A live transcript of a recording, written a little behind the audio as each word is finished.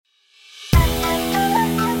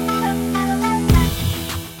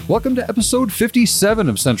Welcome to episode 57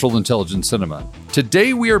 of Central Intelligence Cinema.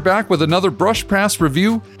 Today we are back with another Brush Pass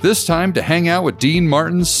review, this time to hang out with Dean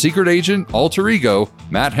Martin's secret agent alter ego,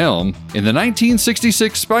 Matt Helm, in the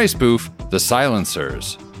 1966 spy spoof, The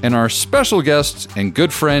Silencers. And our special guest and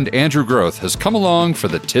good friend Andrew Groth has come along for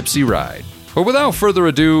the tipsy ride. But without further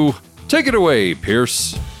ado, take it away,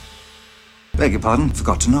 Pierce. Beg your pardon,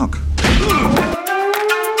 forgot to knock.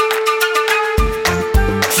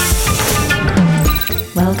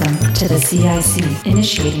 Welcome to the CIC,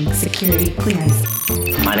 initiating security clearance.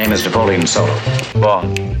 My name is Napoleon Solo.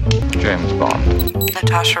 Bond. James Bond.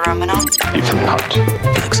 Natasha Romanoff. Ethan Hunt.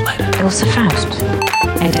 Felix Leiter. Ilsa Faust.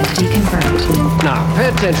 Identity confirmed. Now, pay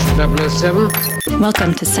attention, 007.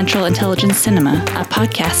 Welcome to Central Intelligence Cinema, a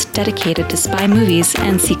podcast dedicated to spy movies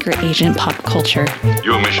and secret agent pop culture.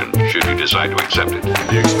 Your mission, should you decide to accept it.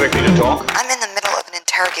 Do you expect me to talk? I'm in the middle of an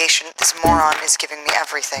interrogation. This moron is giving me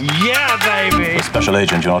everything. Yeah, baby! Special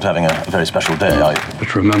agent, you're not having a very special day, are you?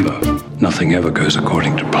 But remember, nothing ever goes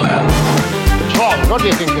according to plan. Tom, what do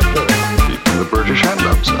you think you're doing? Keeping the British hand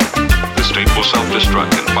up, sir. The state will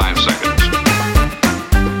self-destruct in 5 seconds.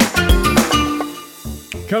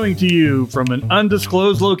 Coming to you from an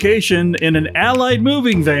undisclosed location in an Allied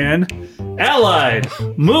moving van. Allied!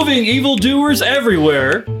 Moving evildoers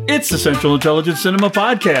everywhere. It's the Central Intelligence Cinema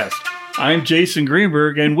Podcast. I'm Jason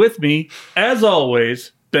Greenberg, and with me, as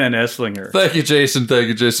always, Ben Esslinger. Thank you, Jason. Thank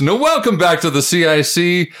you, Jason. And welcome back to the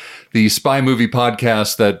CIC, the spy movie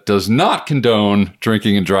podcast that does not condone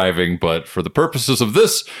drinking and driving, but for the purposes of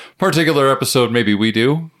this particular episode, maybe we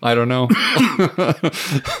do. I don't know.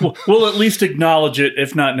 We'll at least acknowledge it,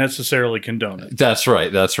 if not necessarily condone it. That's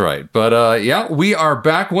right. That's right. But yeah, we are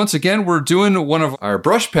back once again. We're doing one of our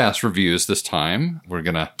Brush Pass reviews this time. We're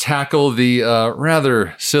going to tackle the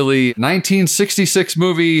rather silly 1966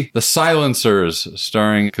 movie, The Silencers,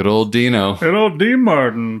 starring good old Dino. Good old Dean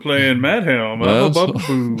Martin playing Matt Helm.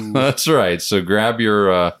 That's right. So grab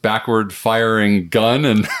your backward firing gun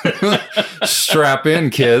and strap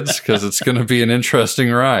in, kids, because it's going to be an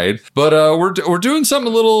interesting ride. But we're doing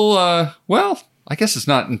something a little, well, I guess it's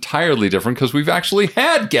not entirely different because we've actually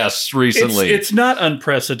had guests recently. It's not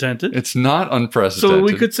unprecedented. It's not unprecedented. So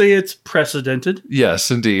we could say it's precedented.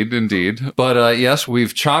 Yes, indeed. But yes,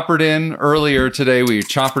 we've choppered in earlier today. We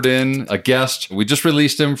choppered in a guest. We just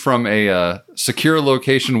released him from a secure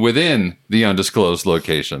location within the undisclosed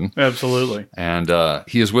location. Absolutely. And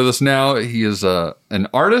he is with us now. He is an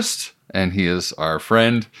artist. And he is our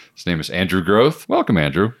friend. His name is Andrew Groth. Welcome,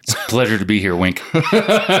 Andrew. It's a pleasure to be here, Wink.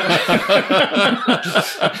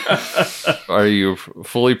 Are you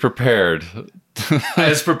fully prepared?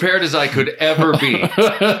 As prepared as I could ever be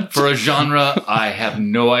for a genre I have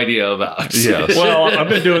no idea about. Yes. Well, I've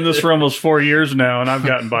been doing this for almost 4 years now, and I've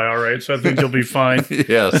gotten by all right, so I think you'll be fine.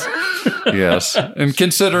 Yes. Yes. And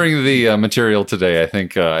considering the material today, I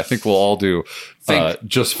think we'll all do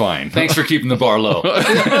just fine. Thanks for keeping the bar low.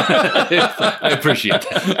 I appreciate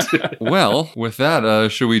that. Well, with that,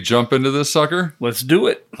 should we jump into this sucker? Let's do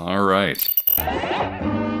it. All right.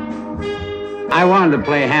 I wanted to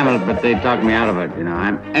play Hamlet, but they talked me out of it, you know.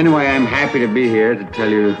 Anyway, I'm happy to be here to tell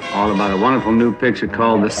you all about a wonderful new picture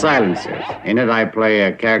called The Silencers. In it, I play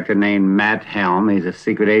a character named Matt Helm. He's a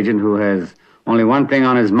secret agent who has only one thing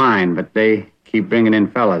on his mind, but they keep bringing in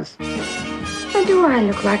fellas. Or do I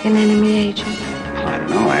look like an enemy agent? I don't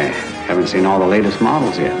know. I haven't seen all the latest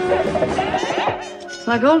models yet. It's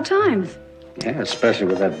like old times. Yeah, especially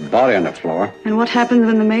with that body on the floor. And what happens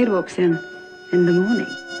when the maid walks in the morning?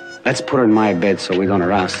 Let's put her in my bed so we don't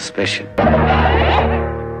arouse suspicion.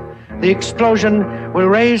 The explosion will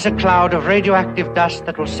raise a cloud of radioactive dust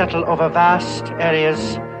that will settle over vast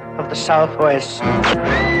areas of the Southwest.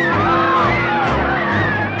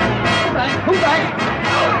 Move back!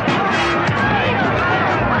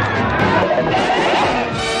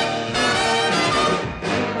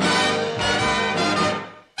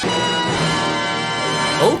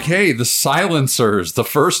 Okay, The Silencers, the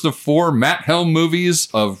first of 4 Matt Helm movies,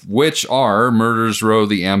 of which are Murders Row,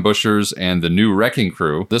 The Ambushers, and The New Wrecking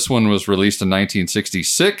Crew. This one was released in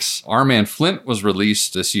 1966. Our Man Flint was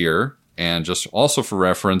released this year. And just also for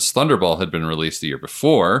reference, Thunderball had been released the year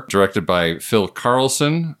before, directed by Phil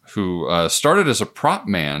Carlson, who started as a prop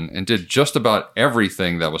man and did just about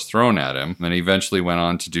everything that was thrown at him. And he eventually went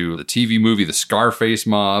on to do the TV movie The Scarface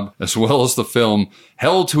Mob, as well as the film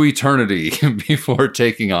Hell to Eternity before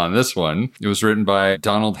taking on this one. It was written by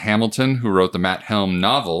Donald Hamilton, who wrote the Matt Helm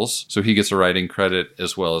novels, so he gets a writing credit,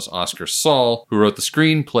 as well as Oscar Saul, who wrote the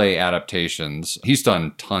screenplay adaptations. He's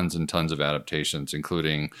done tons and tons of adaptations,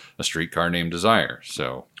 including A Streetcar Named Desire.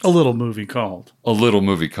 So A little movie called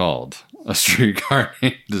A Streetcar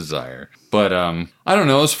Named Desire. But I don't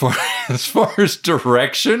know, as far as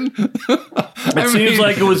direction, it seems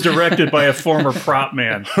like it was directed by a former prop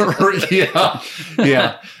man. Yeah.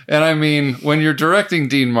 And I mean, when you're directing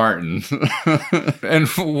Dean Martin, and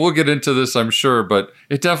we'll get into this, I'm sure, but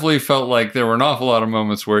it definitely felt like there were an awful lot of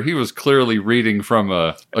moments where he was clearly reading from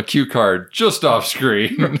a cue card just off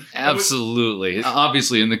screen. Absolutely.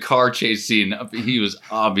 Obviously, in the car chase scene, he was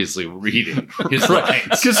obviously reading his lines.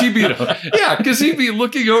 Because he'd be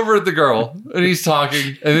looking over at the girl, and he's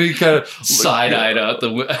talking, and then he kind of side-eyed out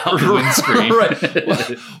the windscreen.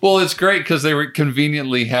 Right. Well, it's great because they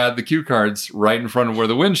conveniently had the cue cards right in front of where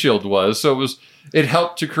the windshield was, so it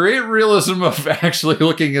helped to create realism of actually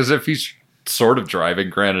looking as if he's sort of driving.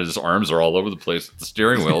 Granted, his arms are all over the place at the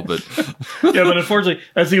steering wheel, but yeah, but unfortunately,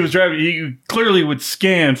 as he was driving, he clearly would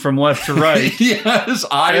scan from left to right. Yeah, his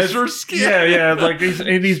eyes are scanning. Yeah, like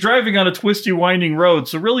he's driving on a twisty, winding road,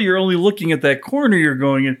 so really you're only looking at that corner you're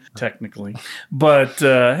going in, technically. But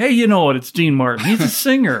hey, you know what? It's Dean Martin. He's a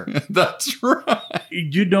singer. That's right.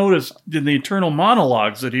 You noticed in the internal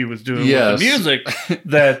monologues that he was doing with the music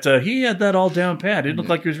that he had that all down pat. It looked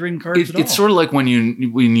like he was reading cards at all. It's sort of like when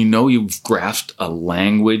you know you've grasped a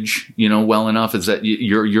language, well enough, is that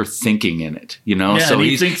you're thinking in it, Yeah, so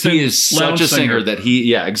he is such a singer that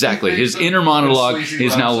exactly. His inner monologue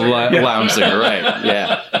is now lounge singer, right?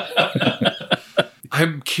 Yeah.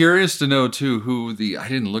 I'm curious to know too I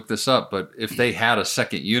didn't look this up, but if they had a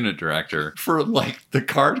second unit director for like the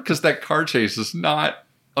car, because that car chase is not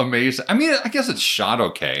amazing. I mean, I guess it's shot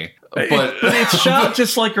okay. But it's shot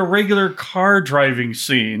just like a regular car driving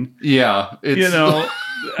scene. Yeah.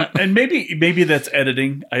 And maybe that's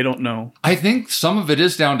editing. I don't know. I think some of it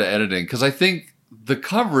is down to editing, because I think the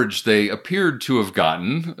coverage they appeared to have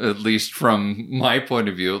gotten, at least from my point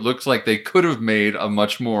of view, it looks like they could have made a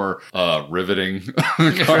much more riveting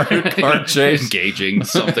car chase. Engaging,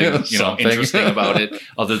 something interesting about it,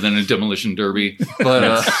 other than a demolition derby.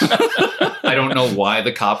 But I don't know why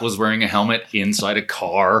the cop was wearing a helmet inside a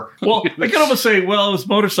car. Well, I could almost say, it was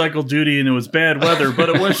motorcycle duty and it was bad weather, but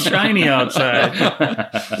it was shiny outside.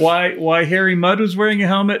 Why Harry Mudd was wearing a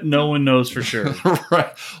helmet, no one knows for sure.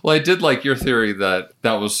 Right. Well, I did like your theory that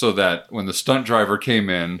was so that when the stunt driver came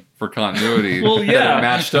in for continuity, that it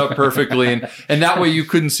matched up perfectly, and that way you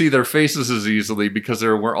couldn't see their faces as easily because they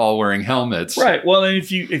were all wearing helmets. Right. Well, and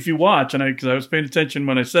if you watch, and because I was paying attention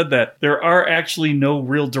when I said that, there are actually no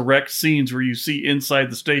real direct scenes where you see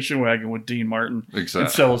inside the station wagon with Dean Martin and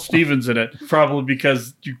Stella Stevens in it, probably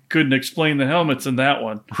because you couldn't explain the helmets in that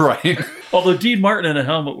one. Right. Although Dean Martin in a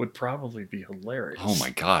helmet would probably be hilarious. Oh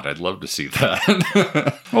my God, I'd love to see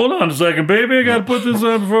that. Hold on a second, baby. I got to put this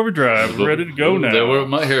on before we drive. We're ready to go now. There were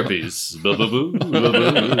my hairpiece.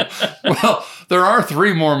 Well, there are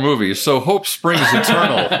 3 more movies, so hope springs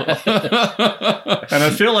eternal. And I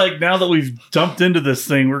feel like now that we've dumped into this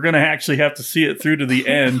thing, we're going to actually have to see it through to the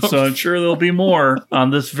end. So I'm sure there'll be more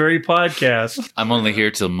on this very podcast. I'm only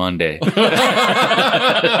here till Monday. You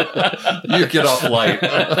get off light.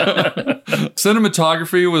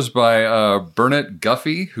 Cinematography was by Burnett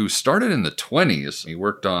Guffey, who started in the 20s. He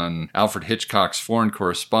worked on Alfred Hitchcock's Foreign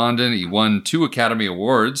Correspondent. He won 2 Academy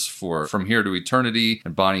Awards for From Here to Eternity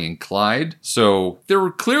and Bonnie and Clyde. So there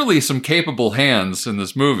were clearly some capable hands in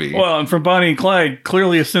this movie. Well, and from Bonnie and Clyde,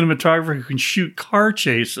 clearly a cinematographer who can shoot car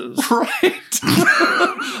chases. Right.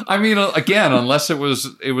 I mean, again, unless it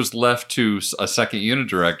was left to a second unit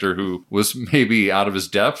director who was maybe out of his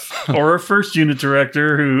depth. Or a first unit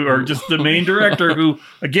director or just the main director who,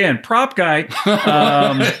 again, prop guy.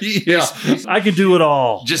 I can do it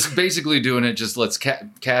all. Just basically doing it, just let's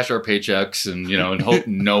cash our paychecks and hope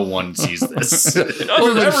no one sees this.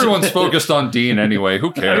 Well, everyone's focused on Dean anyway.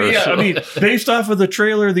 Who cares? I mean, based off of the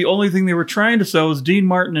trailer, the only thing they were trying to sell was Dean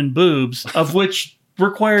Martin and boobs, of which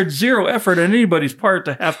required 0 effort on anybody's part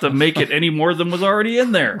to have to make it any more than was already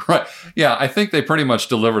in there. Right. Yeah, I think they pretty much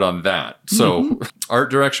delivered on that. So art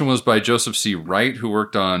direction was by Joseph C. Wright, who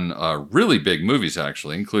worked on really big movies,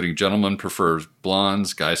 actually, including Gentlemen Prefer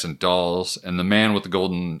Blondes, Guys and Dolls, and The Man with the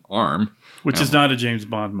Golden Arm. Which is not a James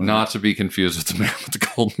Bond movie. Not to be confused with The Man with the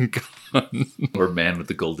Golden Gun. Or Man with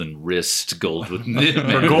the Golden Wrist, Gold Member,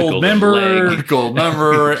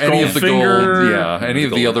 any of the finger, gold. Yeah, any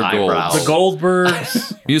of the other golds. The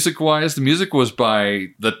Goldbergs. Music-wise, the music was by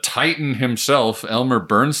the Titan himself, Elmer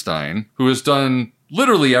Bernstein, who has done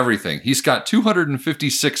literally everything. He's got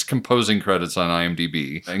 256 composing credits on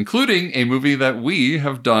IMDb, including a movie that we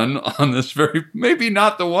have done on this maybe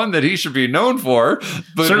not the one that he should be known for,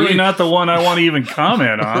 but certainly not the one I want to even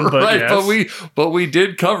comment on. But right, yes. but we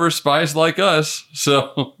did cover Spies Like Us,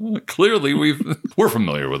 so clearly we're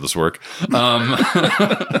familiar with this work.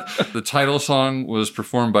 The title song was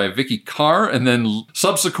performed by Vicky Carr and then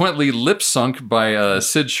subsequently lip sunk by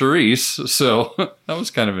Sid Charisse. So that was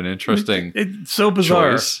kind of an interesting. It's so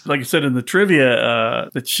bizarre. Choice. Like I said in the trivia,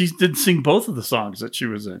 that she did sing both of the songs that she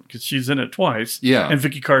was in because she's in it twice. Yeah, and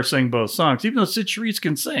Vicky Carr sang both songs, even though Sid Charisse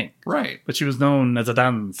can sing. Right, but she was known as a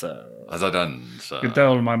dancer. You can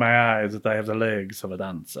tell by my eyes that I have the legs of a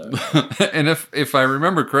dancer. And if I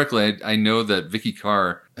remember correctly, I know that Vicky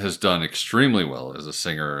Carr has done extremely well as a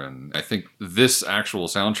singer, and I think this actual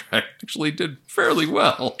soundtrack actually did fairly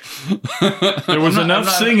well. There was enough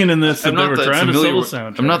singing in this that they were trying to sell the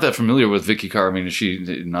soundtrack. I'm not that familiar with Vicky Carr. I mean, is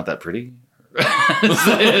she not that pretty?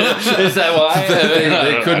 Is that why?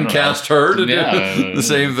 They couldn't cast her to do the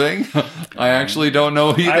same thing? I actually don't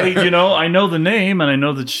know either. I know the name, and I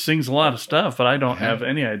know that she sings a lot of stuff, but I don't have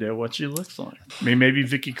any idea what she looks like. I mean, maybe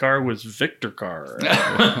Vicky Carr was Victor Carr.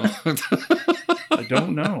 I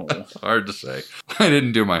don't know. Hard to say. I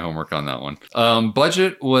didn't do my homework on that one.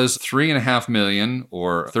 Budget was $3.5 million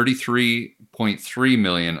or $33.3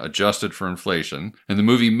 million adjusted for inflation, and the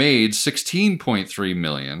movie made $16.3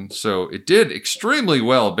 million. So it did extremely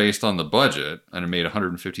well based on the budget, and it made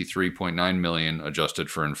 $153.9 million adjusted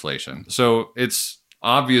for inflation. So it's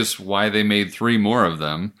obvious why they made 3 more of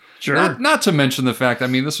them. Sure. Not to mention the fact, I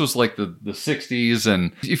mean, this was like the 60s,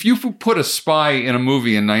 and if you put a spy in a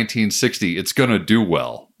movie in 1960, it's going to do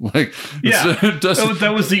well. Like, yeah,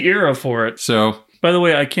 that was the era for it. So, by the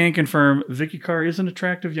way, I can confirm Vicky Carr is an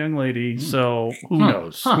attractive young lady, so who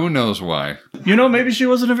knows? Who knows why? Maybe she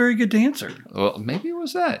wasn't a very good dancer. Well, maybe it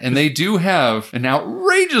was that. And they do have an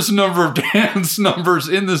outrageous number of dance numbers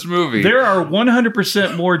in this movie. There are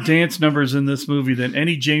 100% more dance numbers in this movie than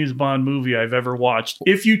any James Bond movie I've ever watched,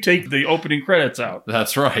 if you take the opening credits out.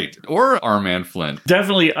 That's right. Or Our Man Flint.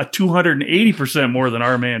 Definitely a 280% more than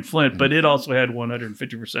Our Man Flint, but it also had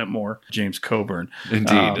 150% more James Coburn.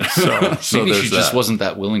 Indeed. So maybe she just wasn't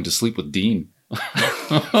that willing to sleep with Dean.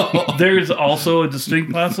 There's also a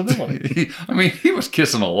distinct possibility. He was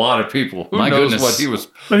kissing a lot of people. Who My knows goodness. what he was?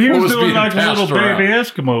 But he was doing being like a little passed around. baby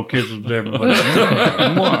Eskimo kisses with everybody.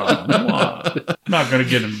 Mwah. Not going to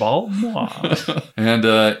get involved. Mwah. And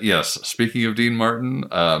yes, speaking of Dean Martin,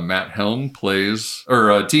 Dean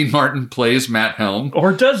Martin plays Matt Helm.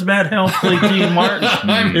 Or does Matt Helm play Dean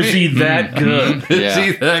Martin? Is he that good? Is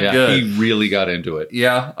he that good? He really got into it.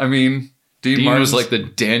 Yeah, I mean, Dean was like the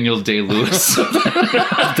Daniel Day-Lewis of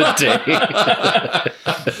the day.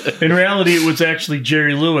 In reality, it was actually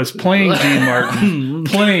Jerry Lewis playing Dean Martin,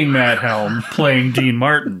 playing Matt Helm, playing Dean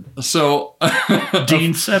Martin. So,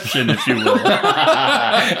 Deanception, if you will.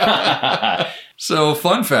 So,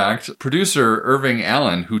 fun fact, producer Irving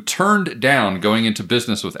Allen, who turned down going into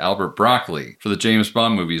business with Albert Broccoli for the James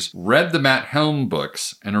Bond movies, read the Matt Helm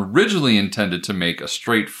books and originally intended to make a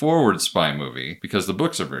straightforward spy movie, because the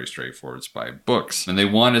books are very straightforward spy books. And they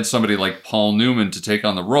wanted somebody like Paul Newman to take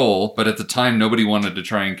on the role, but at the time nobody wanted to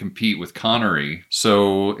try and compete with Connery.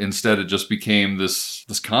 So instead it just became this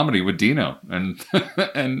comedy with Dino. And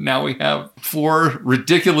and now we have 4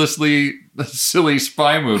 ridiculously silly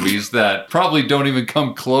spy movies that probably don't even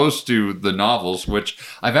come close to the novels, which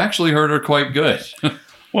I've actually heard are quite good.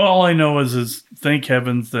 Well, all I know is thank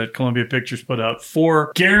heavens that Columbia Pictures put out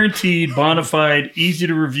 4 guaranteed, bona fide, easy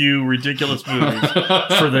to review, ridiculous movies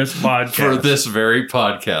for this podcast. For this very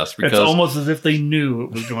podcast. Because it's almost as if they knew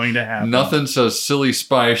it was going to happen. Nothing says silly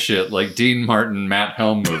spy shit like Dean Martin, Matt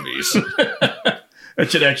Helm movies. That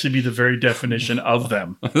should actually be the very definition of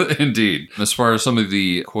them. Indeed. As far as some of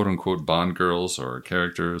the quote-unquote Bond girls or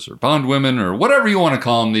characters or Bond women or whatever you want to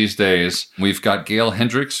call them these days, we've got Gail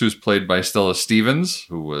Hendricks, who's played by Stella Stevens,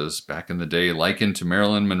 who was back in the day likened to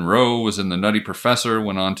Marilyn Monroe, was in The Nutty Professor,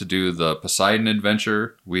 went on to do the Poseidon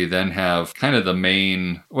Adventure. We then have kind of the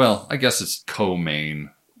main, well, I guess it's co-main.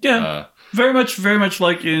 Yeah, very much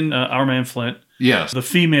like in Our Man Flint. Yes. The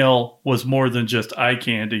female was more than just eye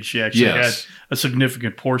candy. She actually had a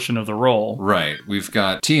significant portion of the role. Right. We've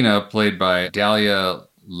got Tina, played by Dahlia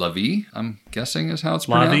Lavie, I'm guessing is how it's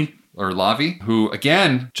pronounced. Lavi, who,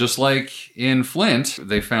 again, just like in Flint,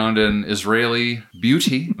 they found an Israeli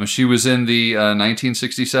beauty. She was in the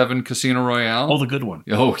 1967 Casino Royale. Oh, the good one.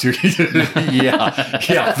 Oh,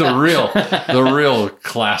 yeah, the real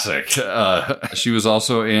classic. She was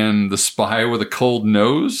also in The Spy with a Cold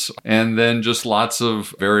Nose, and then just lots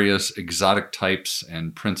of various exotic types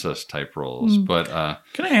and princess type roles. But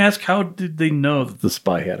can I ask, how did they know that The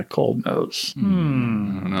Spy had a cold nose? I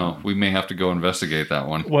don't know. We may have to go investigate that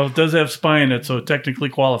one. Well, it does have spy in it, so it technically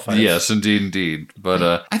qualifies. Yes, indeed.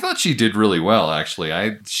 But I thought she did really well, actually.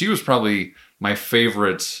 She was probably my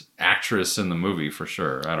favorite actress in the movie for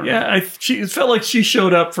sure. I don't know. Yeah, it felt like she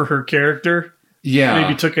showed up for her character. Yeah.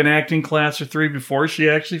 Maybe took an acting class or 3 before she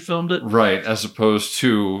actually filmed it. Right, as opposed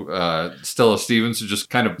to Stella Stevens, who just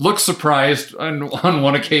kind of looks surprised on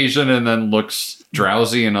one occasion and then looks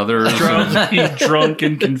drowsy in others. Drowsy, drunk,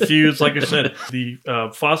 and confused. Like I said, the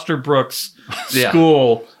Foster Brooks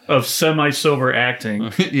School of semi-sober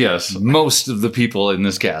acting. Yes. Most of the people in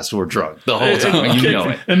this cast were drunk the whole time. You know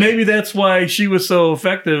it. And maybe that's why she was so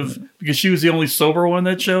effective, because she was the only sober one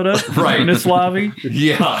that showed up. Right. Miss Lavi.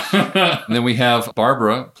 Yeah. And then we have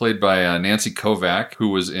Barbara, played by Nancy Kovac, who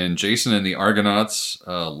was in Jason and the Argonauts,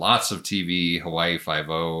 lots of TV, Hawaii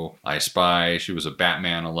Five-0, I Spy. She was a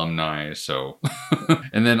Batman alumni, so...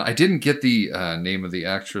 And then I didn't get the name of the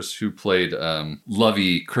actress who played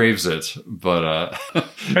Lovey Craves It, but...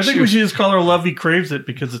 I think we should just call her Lovey Craves It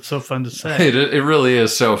because it's so fun to say. It really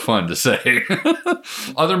is so fun to say.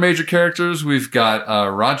 Other major characters, we've got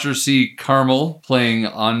Roger C. Carmel playing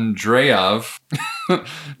Andreev,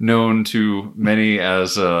 known to many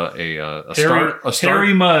as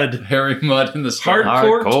Harry Mudd. Harry Mudd in the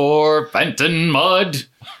Hardcore Fenton Mudd.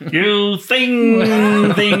 You thing.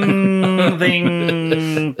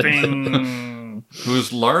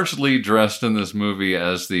 Who's largely dressed in this movie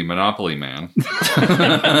as the Monopoly Man.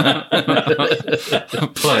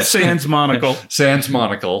 But, Sans monocle. Sans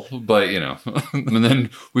monocle, but you know. And then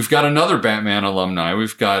we've got another Batman alumni.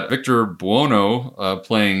 We've got Victor Buono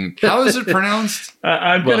playing, how is it pronounced?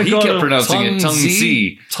 I'm going to go kept pronouncing it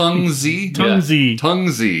Tungzi. Tungzi.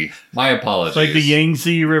 Tungzi. My apologies. Like the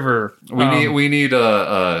Yangtze River. We need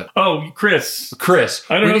Chris. Chris.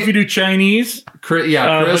 I don't know if you do Chinese. Chris,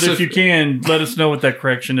 but if you can, let us know what that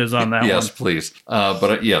correction is on that one. Yes, please.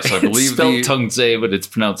 But yes, I believe it's spelled Tungze, but it's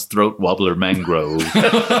pronounced Throat Wobbler Mangrove.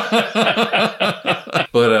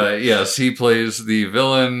 But yes, he plays the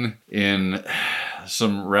villain in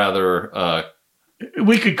some rather...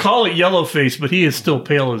 we could call it Yellowface, but he is still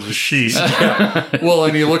pale as a sheet. Well,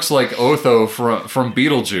 and he looks like Otho from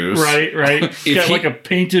Beetlejuice. Right. He's got like a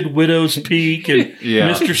painted widow's peak and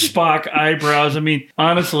Mr. Spock eyebrows. I mean,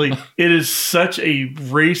 honestly, it is such a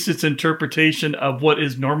racist interpretation of what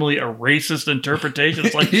is normally a racist interpretation.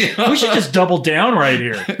 It's like, we should just double down right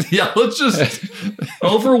here. Yeah, let's just...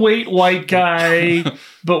 Overweight white guy...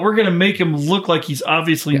 But we're going to make him look like he's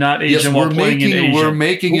obviously not Asian while playing an Asian. We're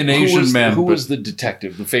making an Asian man. Who was the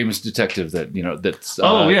detective, the famous detective that, that's...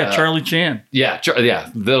 Charlie Chan.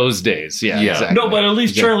 Yeah, those days. Yeah, exactly. No, but at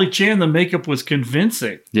least Charlie Chan, the makeup was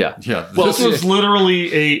convincing. Yeah. Well, this was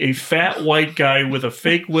literally a fat white guy with a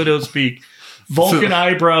fake widow's peak, Vulcan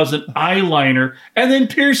eyebrows and eyeliner, and then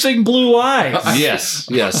piercing blue eyes. Yes.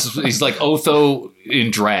 He's like Otho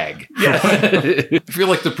in drag. Yeah. I feel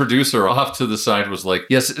like the producer off to the side was like,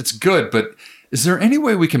 yes, it's good, but is there any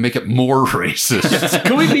way we can make it more racist?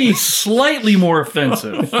 Can we be slightly more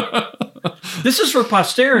offensive? This is for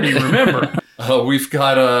posterity, remember. We've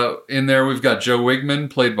got in there. We've got Joe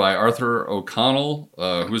Wigman, played by Arthur O'Connell,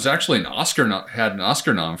 who's actually had an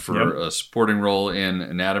Oscar nom for a supporting role in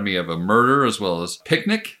Anatomy of a Murder, as well as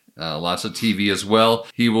Picnic. Lots of TV as well.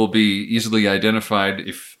 He will be easily identified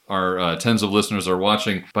if our tens of listeners are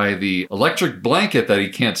watching by the electric blanket that he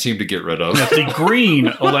can't seem to get rid of. The green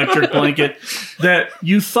electric blanket that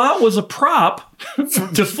you thought was a prop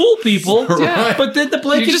to fool people, but then the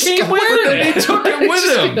blanket came with it. He took it with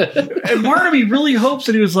him. And part of me really hopes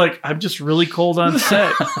that he was like, I'm just really cold on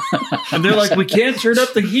set. And they're like, we can't turn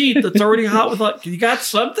up the heat that's already hot with you got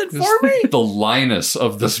something for me? The Linus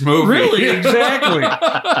of this movie. Really, exactly.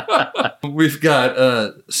 We've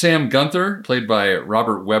got Sam Gunther, played by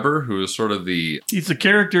Robert Webber, who is sort of he's a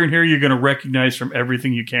character in here you're going to recognize from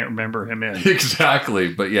everything you can't remember him in.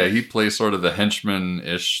 Exactly. But yeah, he plays sort of the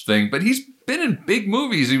henchman-ish thing. But he's been in big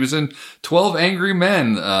movies. He was in 12 Angry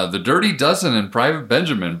Men, The Dirty Dozen, and Private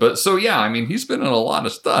Benjamin. But so, yeah, I mean, he's been in a lot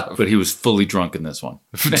of stuff. But he was fully drunk in this one.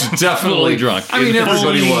 Definitely drunk. I mean,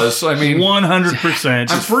 everybody was. I mean, 100%.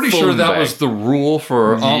 I'm pretty sure that was the rule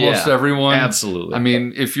for almost everyone. Absolutely. I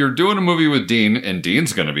mean, if you're doing a movie with Dean, and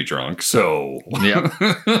Dean's going to be drunk, so... Yeah.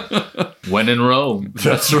 When in Rome.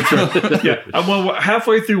 That's right. Yeah. I'm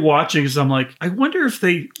halfway through watching, so I'm like, I wonder if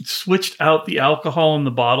they switched out the alcohol in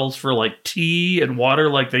the bottles for like tea and water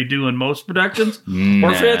like they do in most productions,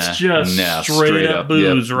 or if it's just straight up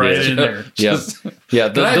booze in there. Yeah,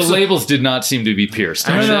 the labels did not seem to be pierced.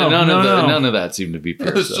 None of that seemed to be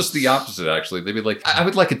pierced. It's just the opposite, actually. They'd be like, I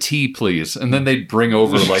would like a tea, please. And then they'd bring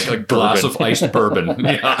over like a glass of iced bourbon.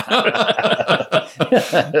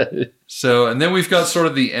 So, and then we've got sort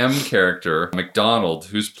of the M character, McDonald,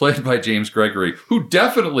 who's played by James Gregory, who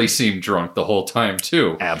definitely seemed drunk the whole time,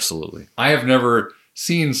 too. Absolutely. I have never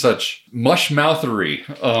seen such mush-mouthery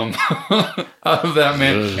out of that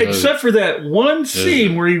man. Except for that one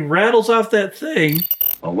scene where he rattles off that thing.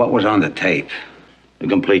 Well, what was on the tape? A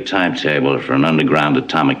complete timetable for an underground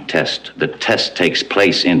atomic test. The test takes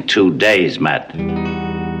place in 2 days, Matt.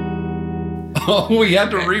 Oh, we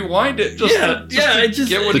had to rewind it just to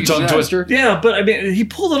get what the he tongue said. twister. Yeah, but I mean, he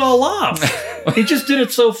pulled it all off. He just did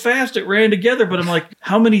it so fast it ran together. But I'm like,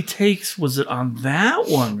 how many takes was it on that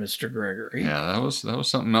one, Mr. Gregory? Yeah, that was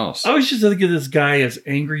something else. I was just thinking of this guy as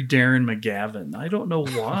Angry Darren McGavin. I don't know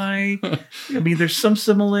why. I mean, there's some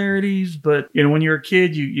similarities, but when you're a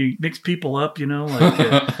kid, you mix people up.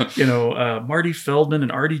 Like Marty Feldman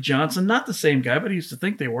and Artie Johnson, not the same guy, but I used to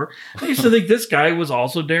think they were. I used to think this guy was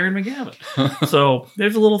also Darren McGavin. So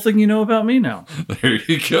there's a little thing you know about me now. There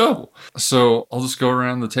you go. So I'll just go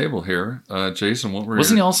around the table here. Jason, what were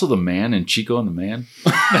Wasn't he also the man in Chico and the Man?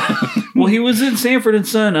 Well, he was in Sanford and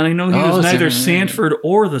Son, and I know he was neither Sanford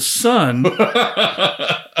or the Son.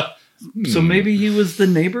 So maybe he was the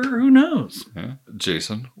neighbor. Who knows? Yeah.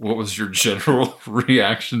 Jason, what was your general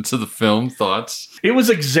reaction to the film? Thoughts? It was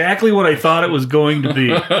exactly what I thought it was going to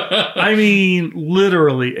be. I mean,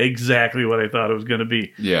 literally exactly what I thought it was going to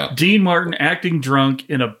be. Yeah. Dean Martin acting drunk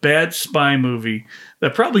in a bad spy movie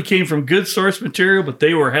that probably came from good source material, but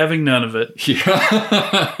they were having none of it.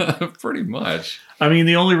 Yeah, pretty much. I mean,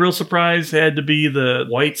 the only real surprise had to be the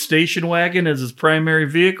white station wagon as his primary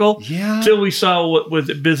vehicle. Yeah. Till we saw what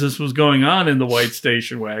business was going on in the white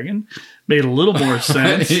station wagon. Made a little more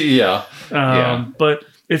sense. Yeah. But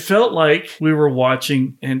it felt like we were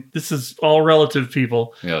watching, and this is all relative,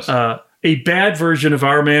 people, yes. A bad version of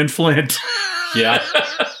Our Man Flint. Yeah.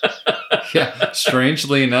 Yeah,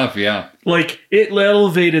 strangely enough, yeah. Like, it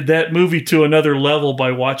elevated that movie to another level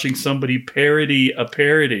by watching somebody parody a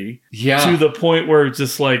parody to the point where it's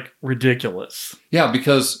just, like, ridiculous. Yeah,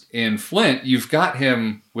 because in Flint, you've got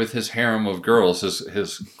him with his harem of girls,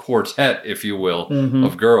 his quartet, if you will,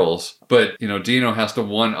 of girls. But, Dino has to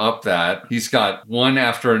one-up that. He's got one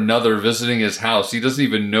after another visiting his house. He doesn't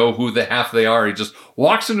even know who the half they are. He just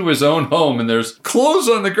walks into his own home, and there's clothes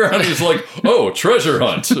on the ground. He's like, oh, treasure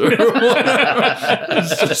hunt.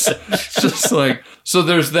 It's just like, so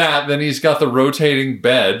there's that. Then he's got the rotating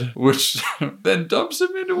bed, which then dumps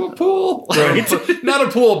him into a pool. Right. Not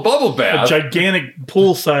a pool, a bubble bath. A gigantic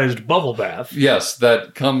pool-sized bubble bath. Yes,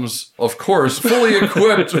 that comes, of course, fully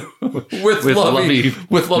equipped with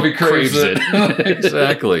Lovey craves it.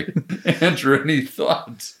 Exactly. Andrew, any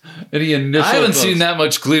thoughts? Any initial I haven't thoughts? seen that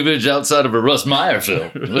much cleavage outside of a Russ Meyer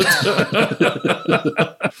film.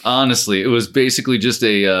 Honestly, it was basically just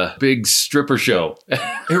a big stripper show.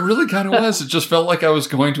 It really kind of was. It just felt like I was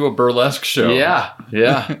going to a burlesque show. Yeah.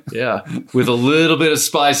 With a little bit of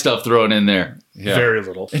spy stuff thrown in there. Yeah. Very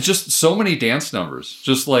little. And just so many dance numbers.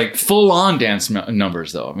 Just like full-on dance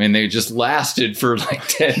numbers, though. I mean, they just lasted for like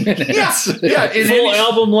 10 minutes. Yeah. Full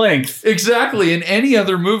album length. Exactly. In any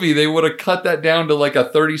other movie, they would have cut that down to like a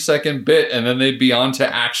 30-second bit, and then they'd be on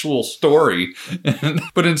to actual story.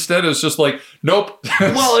 But instead, it's just like, nope.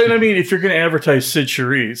 Well, and I mean, if you're going to advertise Sid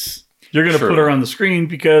Charisse, you're going to put her on the screen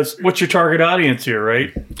because what's your target audience here,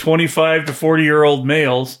 right? 25 to 40-year-old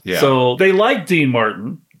males. Yeah. So they like Dean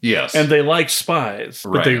Martin. Yes. And they like spies,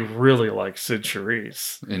 Right. but they really like Sid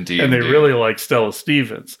Charisse. Indeed. And they really like Stella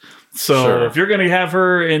Stevens. So if you're going to have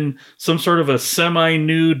her in some sort of a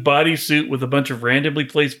semi-nude bodysuit with a bunch of randomly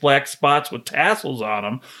placed black spots with tassels on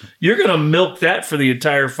them, you're going to milk that for the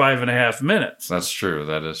entire 5.5 minutes. That's true.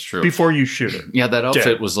 That is true. Before you shoot her. Yeah, that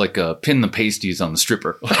outfit was like a pin the pasties on the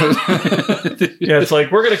stripper. Yeah, it's like,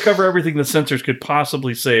 we're going to cover everything the censors could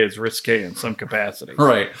possibly say is risque in some capacity.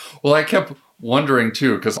 Right. Well, I kept wondering,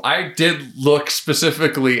 too, because I did look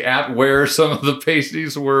specifically at where some of the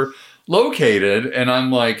pasties were located, and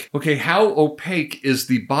I'm like, okay, how opaque is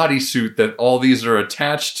the bodysuit that all these are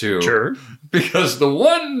attached to? Sure. Because the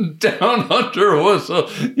one down under was a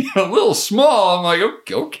little small. I'm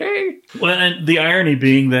like, okay. Well, and the irony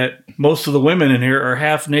being that most of the women in here are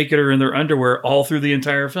half naked or in their underwear all through the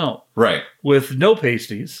entire film. Right. With no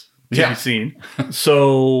pasties. to be seen.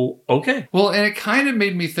 So, okay. Well, and it kind of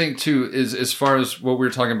made me think, too, is as far as what we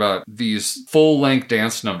were talking about, these full-length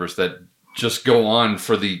dance numbers that just go on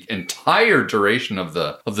for the entire duration of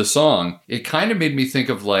the song. It kind of made me think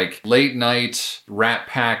of like late night Rat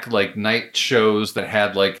Pack, like night shows that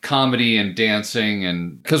had like comedy and dancing.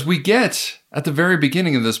 And because we get at the very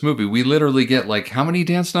beginning of this movie, we literally get like how many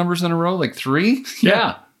dance numbers in a row? Like 3?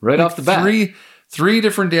 Yeah, right like off the bat. Three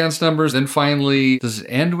different dance numbers. Then finally, does it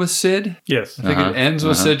end with Sid? Yes. I think it ends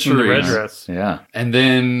with Sid In the red Charisse. dress. Yeah. And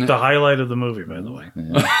then... The highlight of the movie, by the way.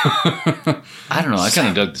 Yeah. I don't know. I kind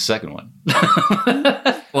of dug the second one.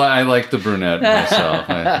 Well, I like the brunette myself.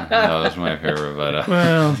 That was my favorite. But,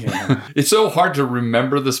 well, yeah. It's so hard to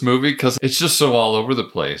remember this movie because it's just so all over the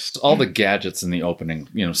place. All the gadgets in the opening,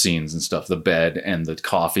 scenes and stuff. The bed and the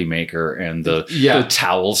coffee maker and the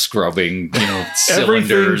towel scrubbing, cylinders.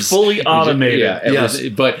 Everything fully automated. Yes.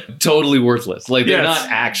 But totally worthless. Like they're not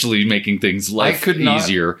actually making things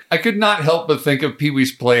easier. I could not help but think of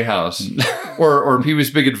Pee-wee's Playhouse or Pee-wee's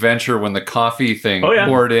Big Adventure when the coffee thing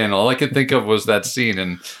poured in. All I could think of was that scene.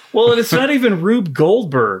 And well, and it's not even Rube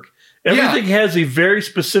Goldberg. Everything has a very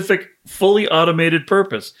specific, fully automated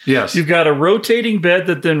purpose. Yes. You've got a rotating bed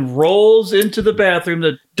that then rolls into the bathroom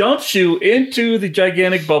that dumps you into the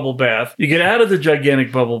gigantic bubble bath. You get out of the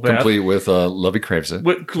gigantic bubble bath. Complete with Lovey Craves It.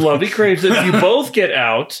 With Lovey Craves It. You both get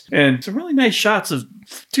out, and some really nice shots of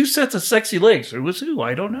 2 sets of sexy legs. Who was who?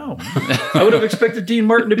 I don't know. I would have expected Dean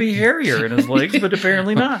Martin to be hairier in his legs, but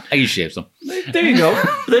apparently not. He shaves them. There you go.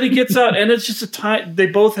 Then he gets out, and it's just they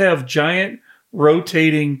both have giant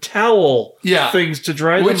rotating towel things to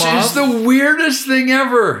dry them off. Which is the weirdest thing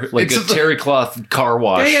ever. Like it's a terry cloth car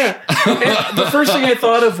wash. Yeah. And the first thing I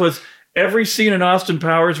thought of was every scene in Austin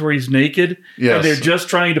Powers where he's naked and they're just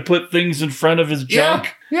trying to put things in front of his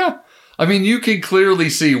junk. Yeah. I mean, you can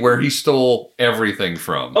clearly see where he stole everything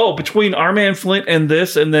from. Oh, between Our Man Flint and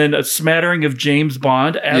this, and then a smattering of James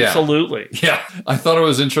Bond, absolutely. Yeah. I thought it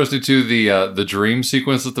was interesting, too, the dream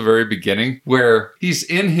sequence at the very beginning, where he's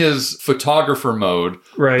in his photographer mode,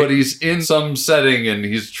 but he's in some setting and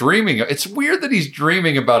he's dreaming. It's weird that he's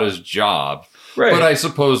dreaming about his job. Right. But I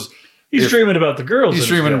suppose... He's dreaming about the girls. He's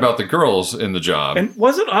dreaming about the girls in the job. And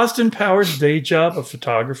wasn't Austin Powers' day job a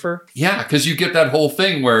photographer? Yeah, because you get that whole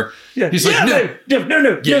thing where he's like, no,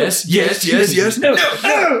 yes, no,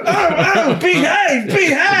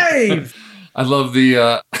 behave. I love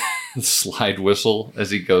the slide whistle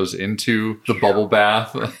as he goes into the bubble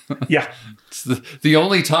bath. Yeah. It's the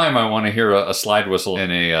only time I want to hear a slide whistle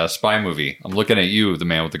in a spy movie. I'm looking at you, the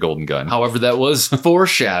man with the golden gun. However, that was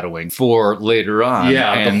foreshadowing for later on.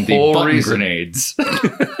 Yeah, and the button grenades.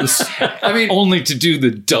 I mean, only to do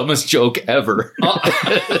the dumbest joke ever.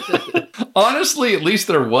 Honestly, at least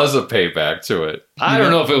there was a payback to it. I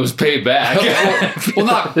don't know if it was payback. well,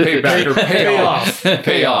 not payback or payoff.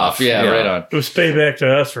 Payoff. Yeah, right on. It was payback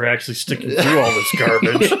to us for actually sticking through all this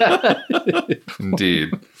garbage.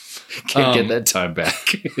 Indeed. Can't get that time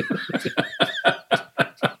back.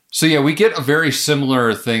 So yeah, we get a very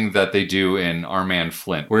similar thing that they do in Our Man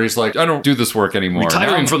Flint, where he's like, I don't do this work anymore.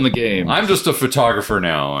 Retiring from the game. I'm just a photographer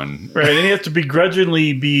now. And right, and he has to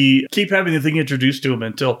begrudgingly keep having the thing introduced to him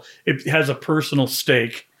until it has a personal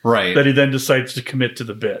stake. Right. That he then decides to commit to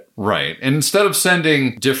the bit. Right. And instead of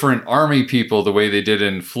sending different army people the way they did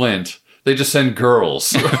in Flint, they just send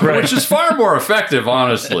girls, which is far more effective,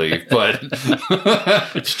 honestly, but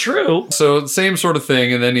it's true. So same sort of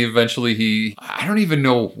thing. And then I don't even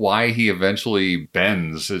know why he eventually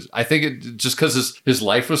bends. I think it just because his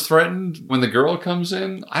life was threatened when the girl comes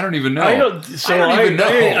in. I don't even know. I don't even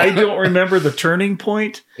know. I don't remember the turning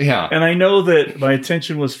point. Yeah. And I know that my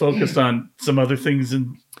attention was focused on some other things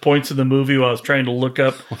and points in the movie while I was trying to look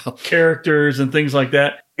up characters and things like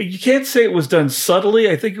that. You can't say it was done subtly.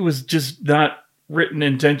 I think it was just not written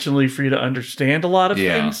intentionally for you to understand a lot of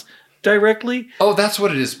things directly. Oh, that's what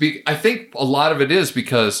it is. I think a lot of it is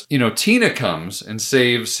because, Tina comes and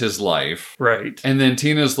saves his life. Right. And then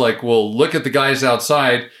Tina's like, well, look at the guys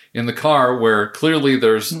outside in the car where clearly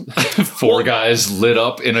there's 4 guys lit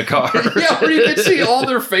up in a car. Yeah, where you can see all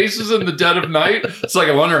their faces in the dead of night. It's like,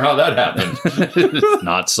 I wonder how that happened.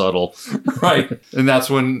 Not subtle. Right. And that's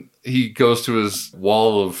when he goes to his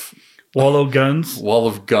wall of guns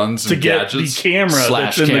to and get gadgets. The camera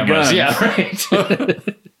that's in cameras. the gun. Yeah,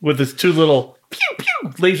 right. with his two little pew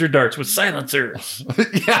pew laser darts with silencers.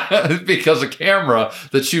 Yeah, because a camera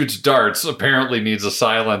that shoots darts apparently needs a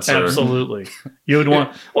silencer. Absolutely. You would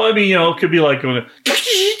want, well, I mean, it could be like going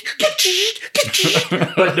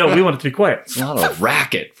but no, we want it to be quiet. It's not a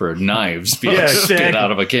racket for knives being exactly. spit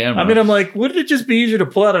out of a camera. I mean, I'm like, wouldn't it just be easier to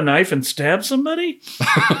pull out a knife and stab somebody?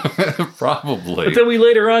 Probably. But then we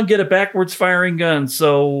later on get a backwards firing gun,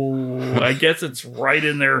 so I guess it's right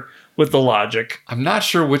in there with the logic. I'm not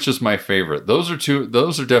sure which is my favorite. Those are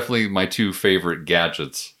definitely my two favorite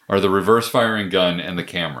gadgets. Are the reverse firing gun and the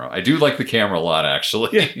camera. I do like the camera a lot, actually.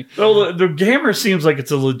 Yeah. Well, the camera seems like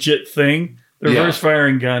it's a legit thing. The reverse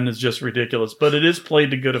firing gun is just ridiculous, but it is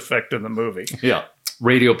played to good effect in the movie. Yeah.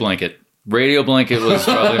 Radio blanket. Radio blanket was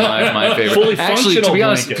probably my favorite. Fully Actually, to be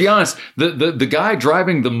honest, the guy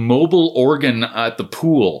driving the mobile organ at the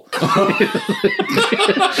pool.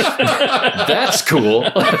 That's cool.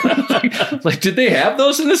 Like, did they have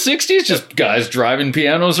those in the 60s? Just guys driving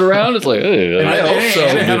pianos around? It's like, and I hope so.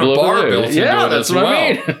 It had a bar built into it that's as what well.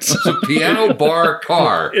 I mean. It's a piano bar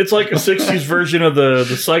car. It's like a 60s version of the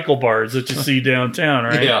cycle bars that you see downtown,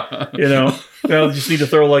 right? Yeah. Now you just need to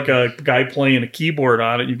throw like a guy playing a keyboard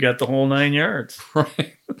on it. You've got the whole 9 yards.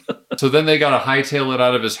 Right. So then they got to hightail it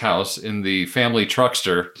out of his house in the family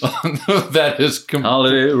truckster. That is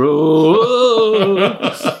Holiday Road.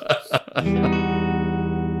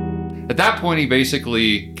 At that point, he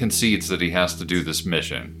basically concedes that he has to do this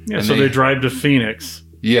mission. Yeah, and so they drive to Phoenix.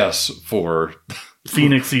 Yes, for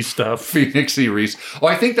Phoenixy stuff. Phoenixy Reese. Oh,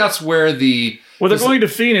 I think that's where the... Well, they're going to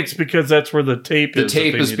Phoenix because that's where the tape is. The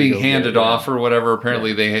tape is being handed off or whatever.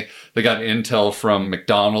 Apparently, they got intel from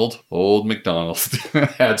McDonald. Old McDonald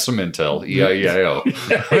had some intel. E-I-E-I-O.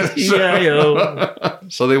 E-I-O.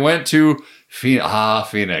 So they went to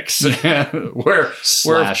Phoenix. where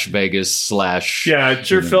Vegas / Yeah, it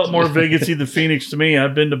sure felt more Vegas-y than Phoenix to me.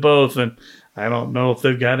 I've been to both, and I don't know if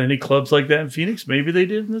they've got any clubs like that in Phoenix. Maybe they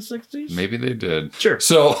did in the 60s. Maybe they did. Sure.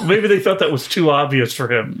 So maybe they thought that was too obvious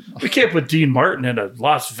for him. We can't put Dean Martin in a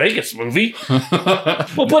Las Vegas movie. We'll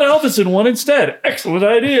put Elvis in one instead. Excellent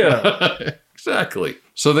idea. Exactly.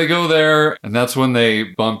 So they go there, and that's when they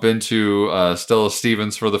bump into Stella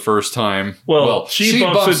Stevens for the first time. Well, she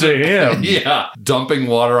bumps into him. Yeah. Dumping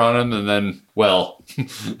water on him, and then, well...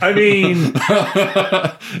 I mean...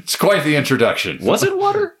 it's quite the introduction. Was it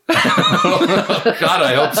water? God,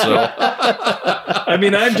 I hope so. I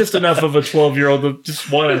mean, I'm just enough of a 12-year-old to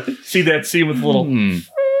just want to see that scene with a little...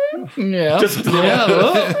 Yeah. Just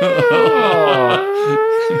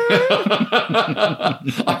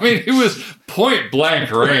I mean, it was point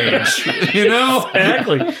blank range,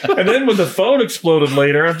 Exactly. And then when the phone exploded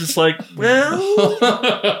later, I'm just like, well,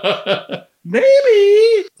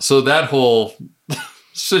 maybe. So that whole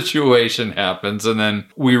situation happens, and then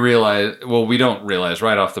we realize, well, we don't realize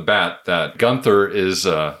right off the bat that Gunther is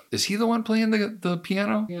he the one playing the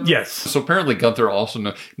piano? Yes. So apparently Gunther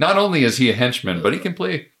also not only is he a henchman, but he can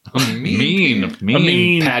play a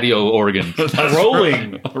mean patio organ.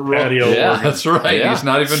 Rolling patio organ. That's right. Yeah. He's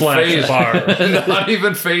not even phased. Not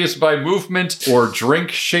even phased by movement or drink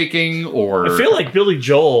shaking or... I feel like Billy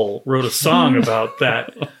Joel wrote a song about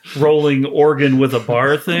that rolling organ with a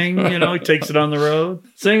bar thing. He takes it on the road.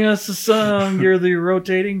 Sing us a song, you're the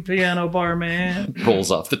rotating piano bar man.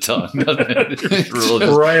 Rolls off the tongue, doesn't it?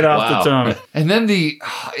 Right off the tongue. And then the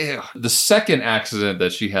second accident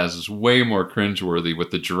that she has is way more cringeworthy with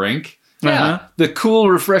the drink. Yeah, the cool,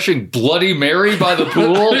 refreshing Bloody Mary by the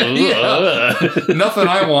pool. Nothing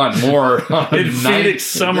I want more on in Phoenix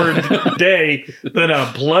summer day than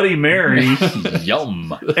a Bloody Mary.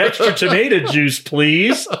 Yum. Extra tomato juice,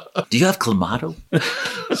 please. Do you have Clamato?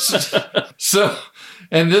 So...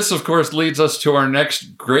 And this, of course, leads us to our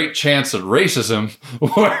next great chance at racism,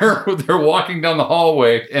 where they're walking down the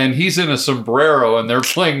hallway, and he's in a sombrero, and they're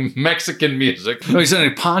playing Mexican music. No, he's in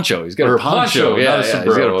a poncho. He's got a poncho. Not a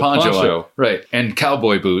sombrero, he's got a poncho. On. Right. And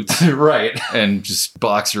cowboy boots. Right. And just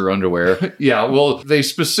boxer underwear. Yeah, well, they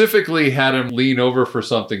specifically had him lean over for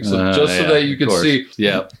something, so so that you could see.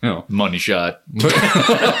 Yeah. Money shot.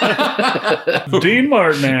 Dean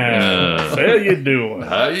Martin. How you doing?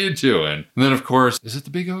 How you doing? And then, of course, is it the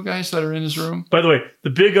Big O guys that are in his room? By the way, the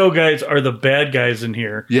Big O guys are the bad guys in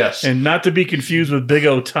here. Yes. And not to be confused with Big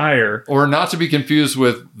O Tire. Or not to be confused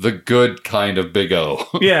with the good kind of Big O.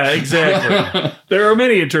 Yeah, exactly. There are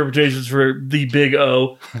many interpretations for the Big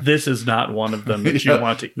O. This is not one of them that you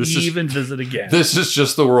want to even visit again. This is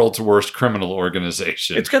just the world's worst criminal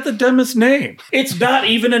organization. It's got the dumbest name. It's not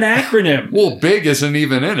even an acronym. Well, Big isn't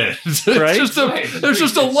even in it. It's right? There's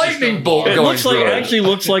just a lightning bolt going through it. It actually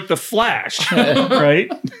looks like the Flash. Right?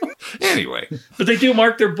 Right. Anyway. But they do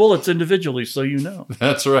mark their bullets individually, so you know.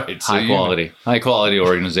 That's right. So High quality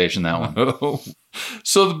organization, that one.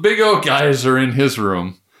 So the Big O guys are in his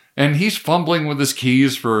room. And he's fumbling with his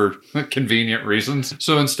keys for convenient reasons.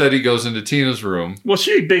 So instead he goes into Tina's room. Well,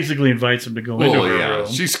 she basically invites him to go into her room.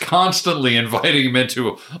 She's constantly inviting him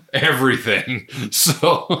into everything.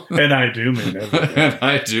 So And I do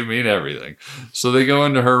mean everything. So they go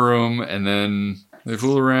into her room and then they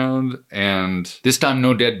fool around and... This time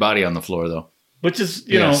no dead body on the floor, though. Which is,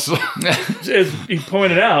 you know, as he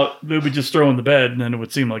pointed out, they would just throw in the bed and then it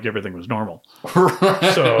would seem like everything was normal.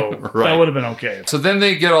 Right. So that would have been okay. So then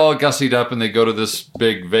they get all gussied up and they go to this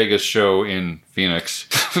big Vegas show in Phoenix.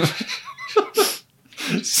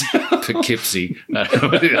 Poughkeepsie.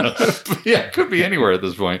 Yeah, it could be anywhere at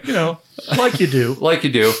this point. You know, like you do. Like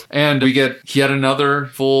you do. And we get yet another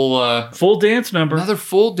full dance number. Another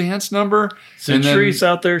full dance number. Century's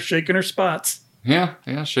out there shaking her spots. Yeah,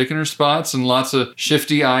 shaking her spots and lots of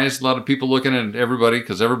shifty eyes. A lot of people looking at everybody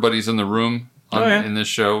because everybody's in the room in this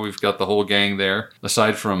show. We've got the whole gang there,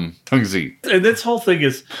 aside from Tungzi. And this whole thing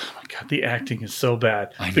is, oh my God, the acting is so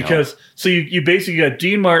bad. I know. Because, so you basically got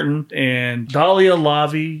Dean Martin and Dahlia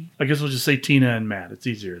Lavi. I guess we'll just say Tina and Matt. It's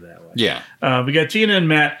easier that way. Yeah. We got Tina and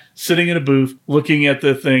Matt sitting in a booth looking at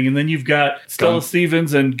the thing. And then you've got Stella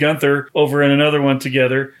Stevens and Gunther over in another one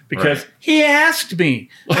together because he asked me.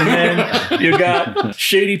 And then you got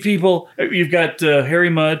shady people. You've got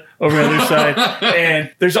Harry Mudd over on the other side.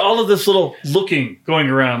 And there's all of this little looking going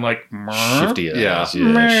around like shifty eyes.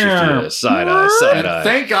 Shifty eyes. Side eye.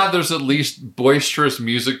 Thank God there's at least boisterous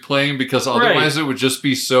music playing because otherwise it would just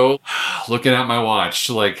be so looking at my watch.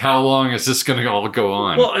 Like, how long is this going to all go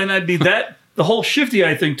on? Well, and I'd be that. The whole shifty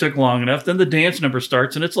eye thing took long enough. Then the dance number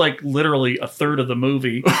starts, and it's like literally a third of the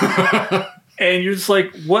movie. And you're just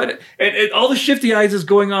like, what? And all the shifty eyes is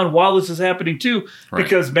going on while this is happening, too. Right.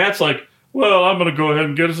 Because Matt's like, well, I'm going to go ahead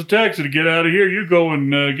and get us a taxi to get out of here. You go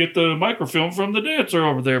and get the microfilm from the dancer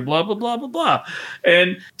over there, blah, blah, blah, blah, blah.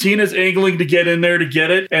 And Tina's angling to get in there to get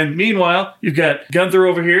it. And meanwhile, you've got Gunther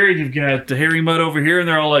over here, and you've got Harry Mudd over here, and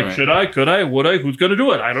they're all like, should I, could I, would I, who's going to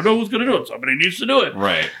do it? I don't know who's going to do it. Somebody needs to do it.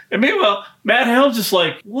 Right. And meanwhile, Matt Helm's just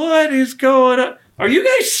like, what is going on? Are you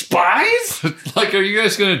guys spies? Like, are you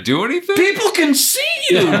guys going to do anything? People can see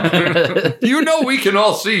you. You know we can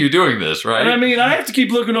all see you doing this, right? And I mean, I have to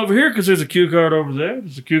keep looking over here because there's a cue card over there.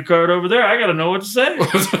 There's a cue card over there. I got to know what to say.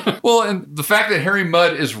 Well, and the fact that Harry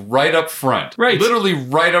Mudd is right up front. Right. Literally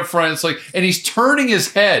right up front. It's like, and he's turning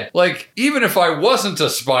his head. Like, even if I wasn't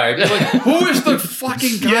a spy, I'd be like, who is the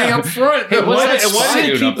fucking guy up front? Hey, why does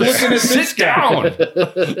he keep looking at this guy?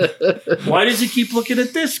 Why does he keep looking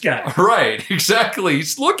at this guy? Right, exactly.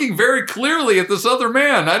 He's looking very clearly at this other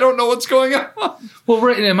man. I don't know what's going on. Well,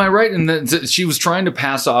 right, am I right in that she was trying to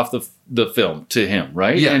pass off the film to him,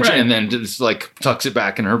 right? Yeah, and then just like tucks it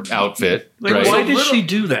back in her outfit. Like, right? why did she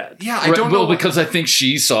do that? Yeah, I don't know. Well, because I think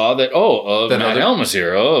she saw that. Matt Helm is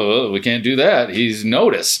here. We can't do that. He's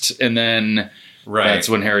noticed, and then. Right. That's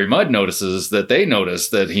when Harry Mudd notices that they noticed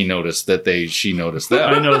that he noticed that she noticed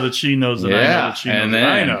that. I know that she knows that I know that she knows that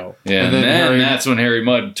I know. And then that's when Harry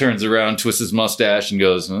Mudd turns around, twists his mustache, and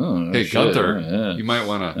goes, "Oh, hey, shit. Gunther, you might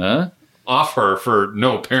want to off her for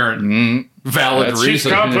no apparent valid reason. She's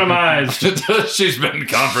compromised. She's been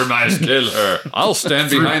compromised. Kill her. I'll stand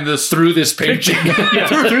behind this through this painting.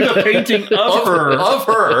 Through the painting of her. Of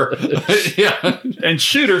her. Yeah. And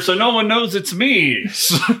shoot her so no one knows it's me.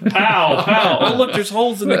 Pow, pow. Oh, look, there's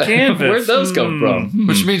holes in the canvas. Where'd those come from?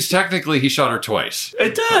 Which means technically he shot her twice.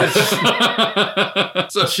 It does.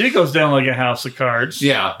 So she goes down like a house of cards.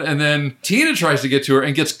 Yeah. And then Tina tries to get to her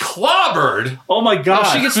and gets clobbered. Oh my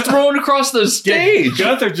God. She gets thrown across the stage.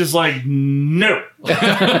 Gunther just like, no.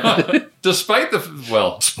 Despite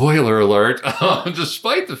spoiler alert,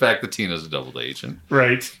 despite the fact that Tina's a double agent.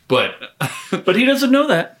 Right. But he doesn't know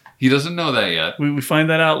that. He doesn't know that yet. We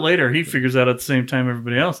find that out later. He figures out at the same time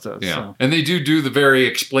everybody else does. Yeah. So. And they do the very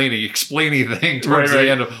explainy thing towards the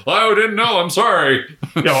end of, I didn't know, I'm sorry.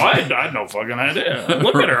 I had no fucking idea.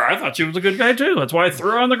 Look at her. I thought she was a good guy too. That's why I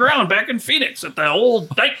threw her on the ground back in Phoenix at the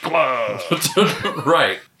old nightclub.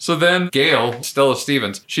 Right. So then Gail, Stella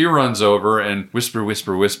Stevens, she runs over and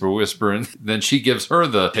whisper, and then she gives her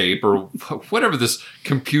the tape or whatever this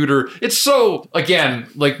computer. It's so, again,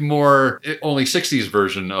 like more only 60s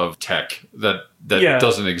version of tech that that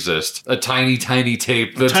doesn't exist. A tiny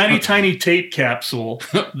tape. Tiny tape capsule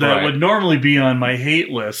that would normally be on my hate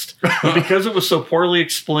list. But because it was so poorly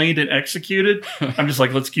explained and executed, I'm just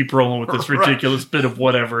like, let's keep rolling with this ridiculous bit of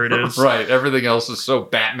whatever it is. Right. Everything else is so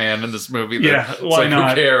Batman in this movie that why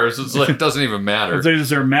not? Who cares? It's like, it doesn't even matter. Is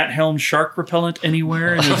there Matt Helm shark repellent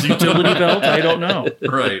anywhere in his utility belt? I don't know.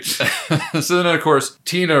 Right. So then, of course,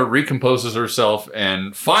 Tina recomposes herself,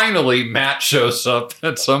 and finally Matt shows up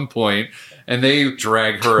at some point, and they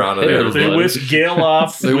drag her out of there. They whisk Gail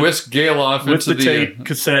off. They whisk Gail off with into the tape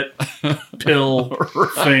cassette pill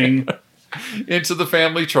thing. Into the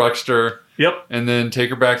family truckster. Yep. And then take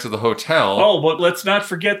her back to the hotel. Oh, but let's not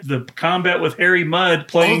forget the combat with Harry Mudd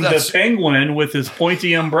playing the penguin with his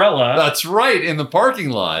pointy umbrella. That's right, in the parking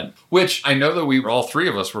lot. Which I know that all three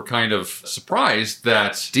of us were kind of surprised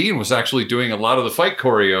that Dean was actually doing a lot of the fight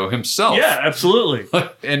choreo himself. Yeah, absolutely.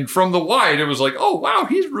 And from the wide, it was like, oh, wow,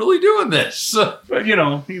 he's really doing this. But,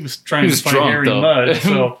 he was trying to fight Harry Mudd.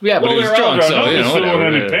 So. Yeah, but he was drunk, so, nobody's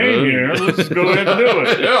feeling any pain here. Let's just go ahead and do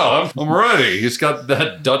it. Yeah, I'm ready. He's got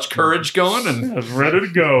that Dutch courage going. And it's ready to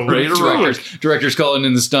go. Ready to roll. Director's calling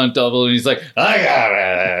in the stunt double, and he's like, I got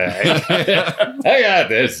it. I got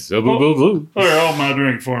this. All my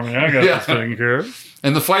drink for me. I got this taken care of.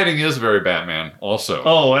 And the fighting is very Batman, also.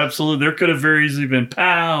 Oh, absolutely. There could have very easily been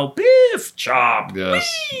pow, biff, chop. Yes.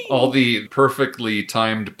 Whee! All the perfectly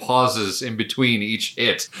timed pauses in between each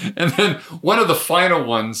hit. And then one of the final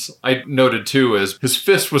ones I noted too is his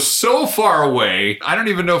fist was so far away. I don't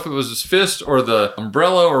even know if it was his fist or the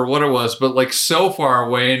umbrella or what it was, but like so far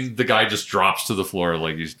away, and the guy just drops to the floor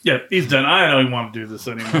like he's done. I don't want to do this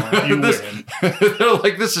anymore. You win. They're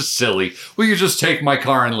like, this is silly. Will you just take my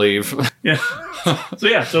car and leave? Yeah.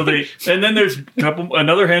 So then there's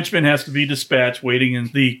another henchman has to be dispatched, waiting in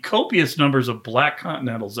the copious numbers of black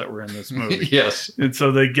Continentals that were in this movie. Yes. And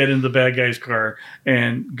so they get in the bad guy's car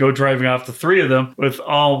and go driving off, the three of them, with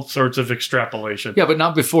all sorts of extrapolation. Yeah, but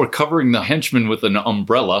not before covering the henchman with an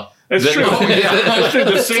umbrella. That's true. That's true.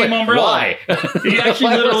 The same umbrella. Why? He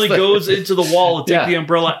actually literally goes into the wall and take the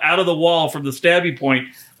umbrella out of the wall from the stabby point,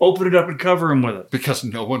 open it up and cover him with it. Because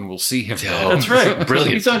no one will see him. That's right.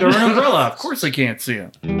 Brilliant. He's under an umbrella. Of course they can't see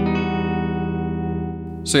him.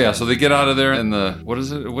 So they get out of there in the, what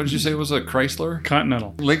is it? What did you say it was, a Chrysler?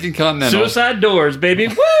 Continental. Lincoln Continental. Suicide doors, baby.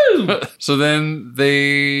 Woo! So then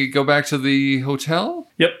they go back to the hotel?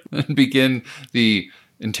 Yep. And begin the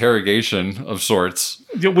interrogation of sorts.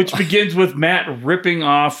 Which begins with Matt ripping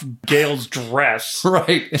off Gail's dress.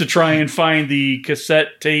 Right. To try and find the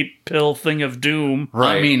cassette tape pill thing of doom.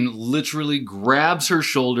 Right. I mean, literally grabs her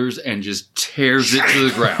shoulders and just tears it to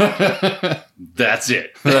the ground. That's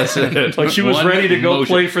it. That's it. Like she was ready to go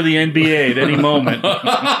play for the NBA at any moment.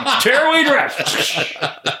 Tearaway dress.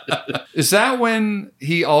 Is that when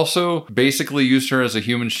he also basically used her as a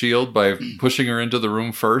human shield by pushing her into the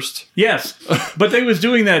room first? Yes. But they was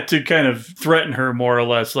doing that to kind of threaten her more or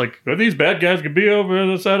less. Like, these bad guys could be over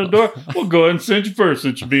the side of the door. We'll go ahead and cinch you first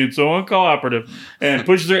since you're being so uncooperative. And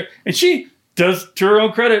pushes her. And she does, to her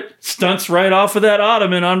own credit, stunts right off of that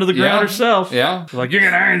ottoman onto the ground herself. Yeah. Like, you're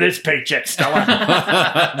going to earn this paycheck, Stella.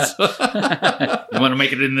 You want to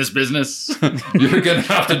make it in this business? You're going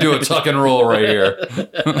to have to do a tuck and roll right here.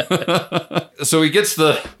 So he gets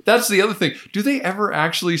that's the other thing. Do they ever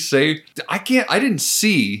actually say, I didn't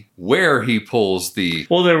see where he pulls the...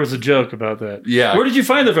 Well, there was a joke about that. Yeah. Where did you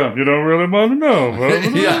find the film? You don't really want to know.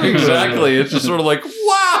 Yeah, exactly. It's just sort of like,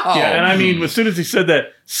 wow. Yeah, and I mean, as soon as he said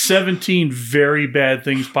that, 17 very bad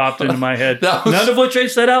things popped into my head. None of which I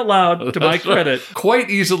said out loud, to my credit. Quite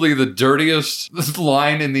easily the dirtiest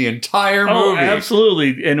line in the entire movie. Oh,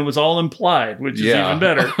 absolutely. And it was all implied, which is even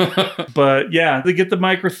better. But yeah, they get the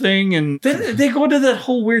micro thing, and they go into that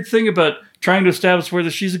whole weird thing about trying to establish whether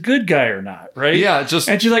she's a good guy or not, right? Yeah,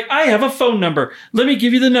 and she's like, I have a phone number. Let me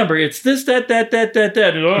give you the number. It's this, that.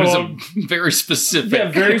 It was a very specific. Yeah,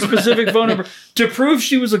 very specific phone number. To prove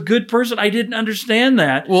she was a good person, I didn't understand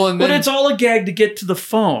that. Well, but it's all a gag to get to the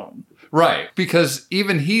phone. Right, because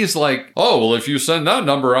even he's like, oh, well, if you send that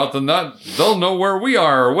number out, then they'll know where we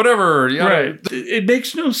are or whatever. Yeah. Right. It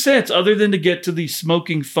makes no sense other than to get to the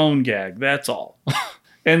smoking phone gag. That's all.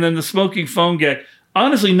 And then the smoking phone gag,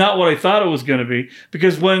 honestly, not what I thought it was going to be,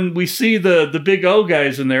 because when we see the big O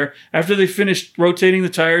guys in there, after they finished rotating the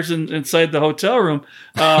tires inside the hotel room,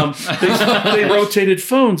 they rotated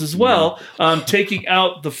phones as well, taking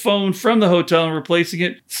out the phone from the hotel and replacing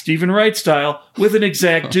it, Stephen Wright style, with an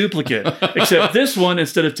exact duplicate. Except this one,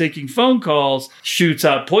 instead of taking phone calls, shoots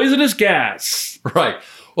out poisonous gas. Right.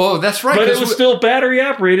 Well, that's right. But it was still battery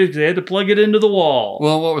operated because they had to plug it into the wall.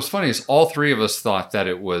 Well, what was funny is all three of us thought that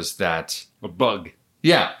it was a bug.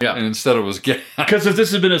 Yeah. And instead it was gas. Because if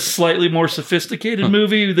this had been a slightly more sophisticated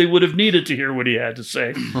movie, they would have needed to hear what he had to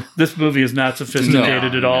say. This movie is not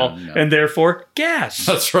sophisticated at all, and therefore, gas.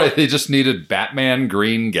 That's right. They just needed Batman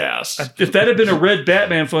green gas. If that had been a red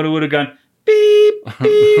Batman phone, it would have gone beep,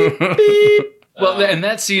 beep, beep. Well, and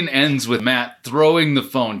that scene ends with Matt trying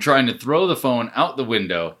to throw the phone out the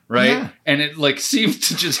window, right? Yeah. And it like seems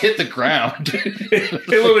to just hit the ground. It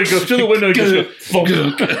literally goes through the window and just goes,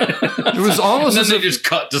 it was almost and then they just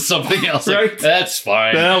cut to something else. Right? Like, that's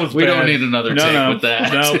fine. We don't need another take with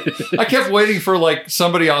that. No. I kept waiting for like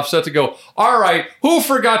somebody offset to go, all right, who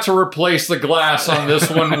forgot to replace the glass on this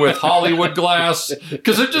one with Hollywood glass?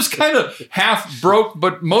 Because it just kind of half broke,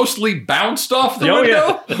 but mostly bounced off the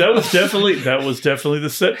window. Yeah. That was definitely the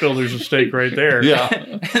set builder's mistake right there. Yeah.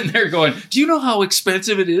 And they're going, do you know how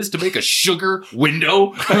expensive it is to make a sugar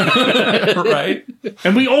window? Right.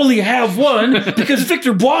 And we only have one because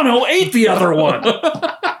Victor Buono ate the other one.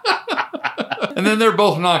 And then they're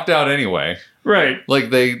both knocked out anyway. Right.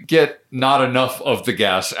 Like they get not enough of the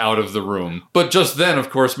gas out of the room. But just then, of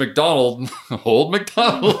course, old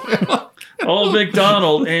McDonald. Old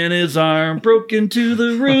McDonald and his arm broke into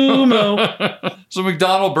the room. Oh. So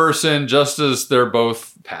McDonald bursts in just as they're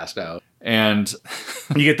both passed out. And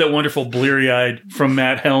you get that wonderful bleary-eyed from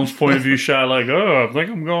Matt Helm's point of view shot, like, oh, I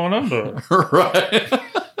think I'm going under. Right.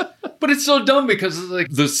 But it's so dumb because like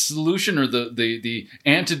the solution or the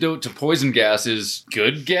antidote to poison gas is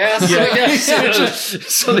good gas. Yeah. I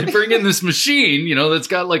guess. So they bring in this machine, that's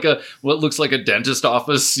got like what looks like a dentist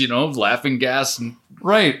office, laughing gas.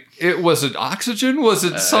 Right. Was it oxygen? Was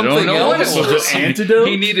it something else? Was it antidote?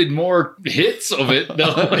 He needed more hits of it.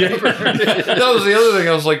 No. That was the other thing.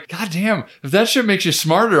 I was like, God damn, if that shit makes you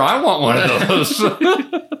smarter, I want one of those.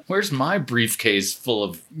 Where's my briefcase full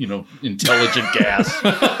of, intelligent gas?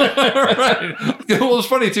 Right. Well, it was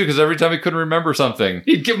funny, too, because every time he couldn't remember something,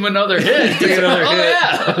 he'd give him another hit.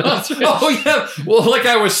 Yeah. Oh, yeah. Well, like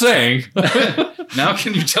I was saying. Now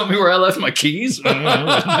can you tell me where I left my keys?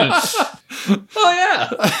 Oh,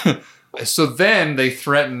 yeah. So then they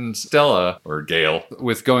threaten Stella, or Gail,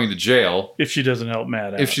 with going to jail. If she doesn't help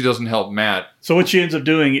Matt out. So what she ends up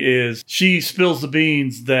doing is she spills the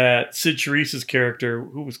beans that Sid Charisse's character,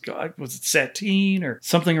 who was it Satine or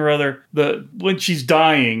something or other, when she's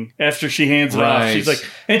dying, after she hands it off, she's like,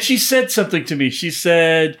 and she said something to me. She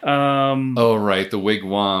said, oh, right, the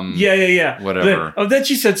wigwam. Yeah. Whatever. Then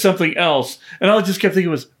she said something else. And all I just kept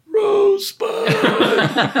thinking was, Rosebud.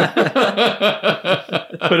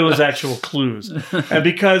 But it was actual clues. And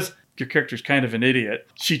because your character's kind of an idiot,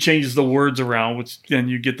 she changes the words around, which then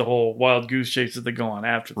you get the whole wild goose chase that they go on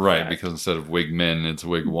after the fact. Because instead of wigmen, it's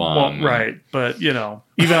wigwam. Well, right. But,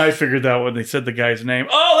 even I figured that when they said the guy's name.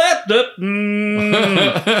 Oh,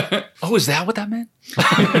 Oh, is that what that meant?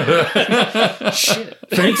 Shit.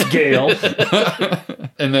 Thanks, Gail.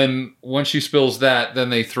 And then once she spills that,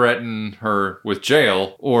 then they threaten her with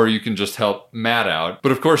jail, or you can just help Matt out.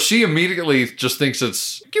 But of course, she immediately just thinks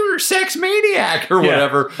it's you're a sex maniac or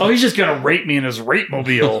whatever. Oh, he's just gonna rape me in his rape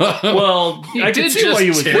mobile. Well, I can see why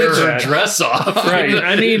you would tear her dress off. Right.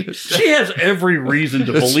 I mean, she has every reason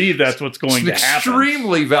to believe that's what's going to happen.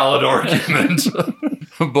 Extremely valid argument.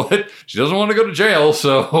 But she doesn't want to go to jail,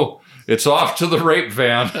 so it's off to the rape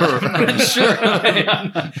van. Sure.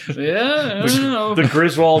 Yeah. I don't know. The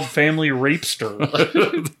Griswold family rapester.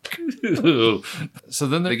 So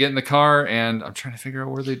then they get in the car, and I'm trying to figure out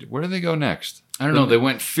where do they go next? I don't know. They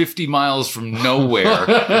went 50 miles from nowhere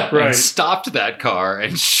and stopped that car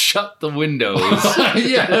and shut the windows.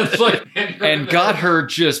 Yeah, it's like and got her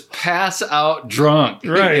just pass out drunk.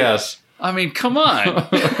 Right. Yes. I mean, come on.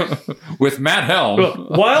 With Matt Helm.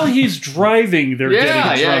 While he's driving, they're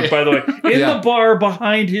getting drunk, by the way. In the bar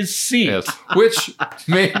behind his seat. Yes. Which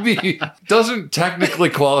maybe doesn't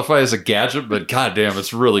technically qualify as a gadget, but goddamn,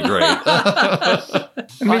 it's really great. I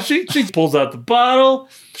mean, she pulls out the bottle.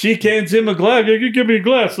 She hands him a glass. Give me a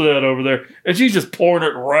glass of that over there. And she's just pouring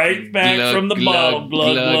it right back from the bottle.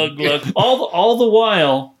 Glug, glug. All the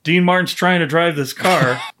while, Dean Martin's trying to drive this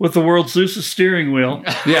car with the world's loosest steering wheel.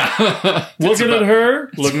 Yeah. Looking at her,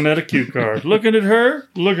 looking at a cue card. Looking at her,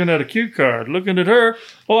 looking at a cue card. Looking at her.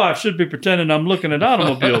 Oh, I should be pretending I'm looking at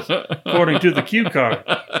automobiles, according to the cue card.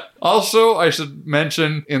 Also, I should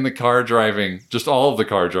mention in the car driving, just all of the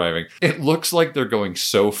car driving, it looks like they're going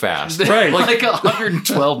so fast. Right. Like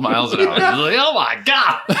 112 miles an hour. Like, oh my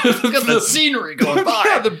God. Look at the scenery going by.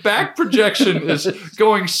 Yeah, the back projection is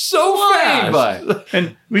going so fast. By.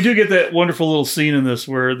 And we do get that wonderful little scene in this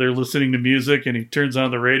where they're listening to music and he turns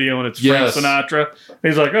on the radio and it's Frank Sinatra.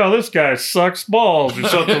 He's like, oh, this guy sucks balls or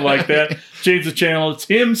something like that. Change the channel. It's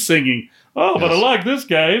him singing. Oh, but I like this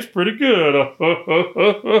guy. He's pretty good.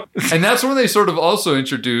 And that's when they sort of also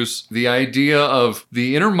introduce the idea of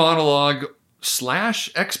the inner monologue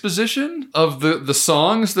 / exposition of the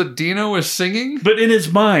songs that Dino is singing. But in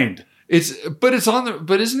his mind. But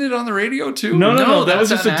isn't it on the radio too? No. That was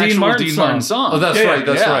just a Dean Martin song. Oh, that's right.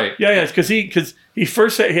 That's right. Yeah. Because he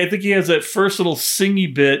first, I think he has that first little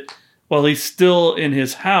singy bit while he's still in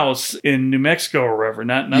his house in New Mexico or wherever,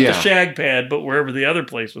 not the shag pad, but wherever the other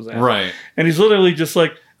place was at. Right. And he's literally just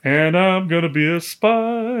like, and I'm gonna be a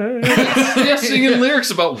spy. Singing lyrics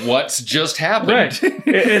about what's just happened. Right.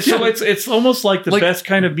 And so it's almost like the best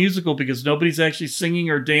kind of musical because nobody's actually singing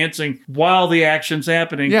or dancing while the action's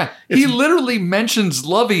happening. Yeah. He literally mentions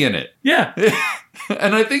Lovey in it. Yeah.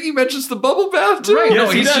 And I think he mentions the bubble bath too. Right. No,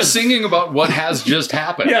 he's just singing about what has just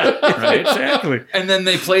happened. Yeah. Right. Exactly. And then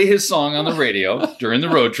they play his song on the radio during the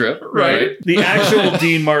road trip. Right. The actual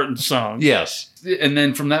Dean Martin song. Yes. And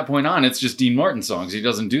then from that point on, it's just Dean Martin songs. He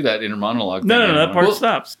doesn't do that inner monologue. No, that part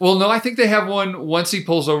stops. Well, no, I think they have one once he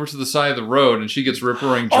pulls over to the side of the road and she gets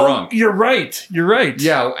rip-roaring drunk. Oh, you're right.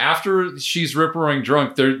 Yeah, after she's rip-roaring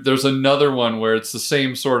drunk, there's another one where it's the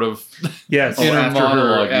same sort of inner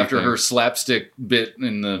monologue. After her slapstick bit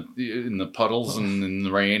in the puddles and in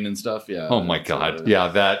the rain and stuff. Yeah. Oh my God. Yeah,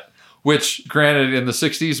 that. Which, granted, in the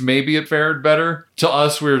 60s, maybe it fared better. To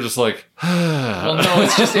us, we were just like, well, no,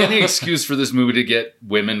 it's just any excuse for this movie to get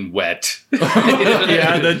women wet.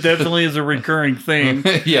 Yeah, that definitely is a recurring theme.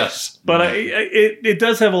 Yes. But it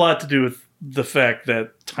does have a lot to do with the fact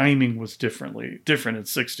that timing was different in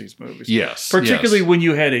 60s movies. Yes. Particularly when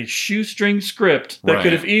you had a shoestring script that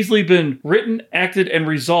could have easily been written, acted, and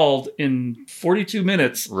resolved in 42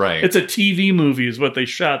 minutes. Right. It's a TV movie is what they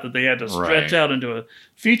shot that they had to stretch out into a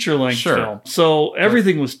feature-length film. So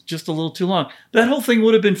everything was just a little too long. That whole thing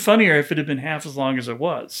would have been funnier if it had been half as long as it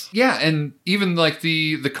was. Yeah, and even like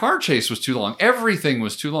the car chase was too long. Everything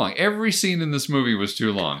was too long. Every scene in this movie was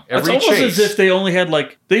too long. It's almost as if they only had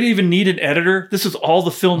they didn't even need an editor. This is all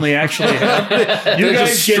the film they actually had. You guys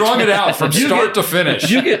just strung it out from start to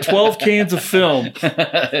finish. You get 12 cans of film.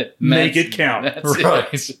 Make it count.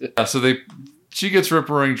 Right. Yeah, so she gets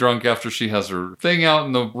rip-roaring drunk after she has her thing out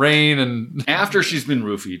in the rain and... After she's been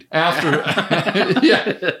roofied.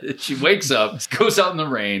 Yeah. She wakes up, goes out in the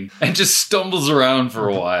rain, and just stumbles around for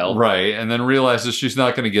a while. Right, and then realizes she's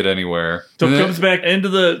not going to get anywhere. So comes back into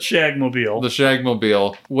the Shagmobile. The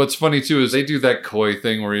Shagmobile. What's funny, too, is they do that coy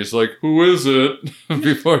thing where he's like, who is it?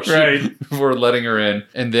 before letting her in.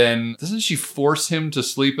 And then, doesn't she force him to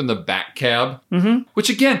sleep in the back cab? Mm-hmm. Which,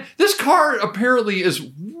 again, this car apparently is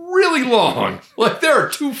really long. There are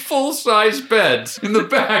 2 full-size beds in the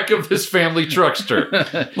back of this family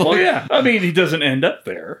truckster. Well, yeah. I mean, he doesn't end up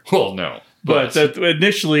there. Well, no. But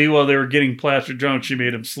initially, while they were getting plastered drunk, she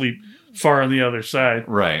made him sleep far on the other side.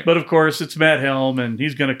 Right. But of course, it's Matt Helm, and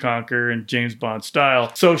he's going to conquer in James Bond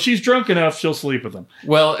style. So if she's drunk enough, she'll sleep with him.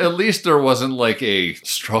 Well, at least there wasn't a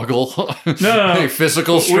struggle. No. A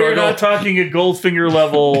physical struggle. We're not talking a Goldfinger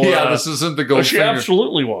level. Yeah, this isn't the Goldfinger. She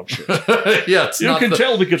absolutely won't shit. Yeah, you can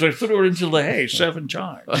tell because I threw her into the hay 7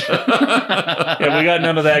 times. Yeah, we got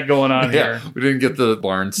none of that going on here. We didn't get the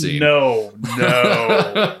barn scene. No.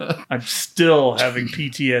 I'm still having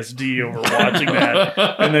PTSD over watching that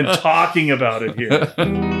and then talking about it here.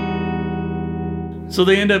 So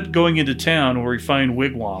they end up going into town where we find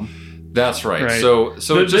Wigwam. That's right. So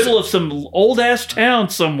the middle of some old ass town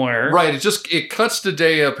somewhere. Right. It cuts to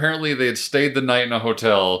day. Apparently they had stayed the night in a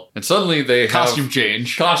hotel, and suddenly they costume change.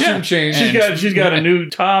 She's got a new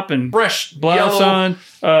top and fresh blouse yellow. on.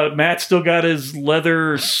 Matt still got his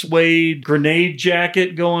leather suede grenade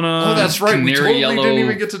jacket going on. Oh, that's right. We totally didn't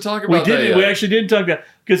even get to talk about that yet. We actually didn't talk about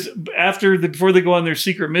because before they go on their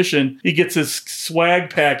secret mission, he gets his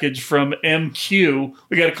swag package from MQ.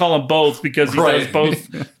 We got to call him both because he does both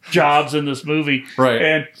jobs in this movie. Right.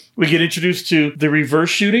 And we get introduced to the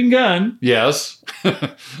reverse shooting gun. Yes.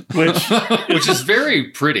 which is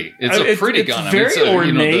very pretty. It's a pretty gun. Very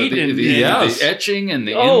ornate. The etching and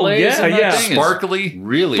the inlays. Sparkly.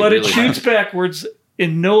 Really, but really it shoots backwards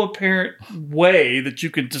in no apparent way that you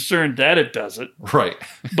can discern that it does it. Right.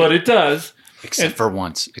 But it does. Except for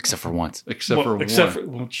once. Well,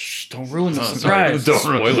 don't ruin the surprise.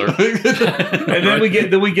 Spoiler. And then we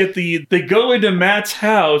get they go into Matt's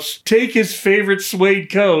house, take his favorite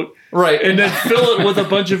suede coat, right, and then fill it with a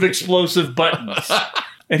bunch of explosive buttons.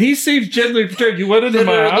 And he seems generally prepared. You went into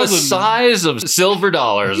my house. The size of silver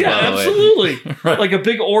dollars, yeah, by the way. Absolutely. Right. Like a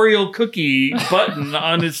big Oreo cookie button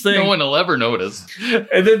on his thing. No one will ever notice.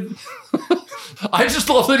 And then I just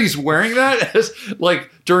love that he's wearing that as, like,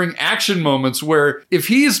 during action moments where if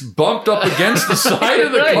he's bumped up against the side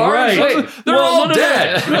of the car, they're all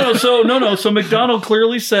dead. So McDonald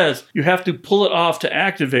clearly says you have to pull it off to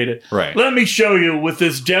activate it. Right. Let me show you with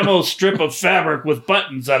this demo strip of fabric with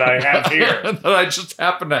buttons that I have here. That I just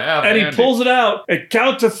happen to have. And he pulls it out and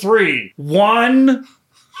count to 3. 1,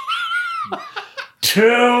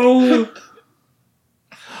 2,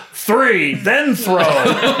 3, then throw.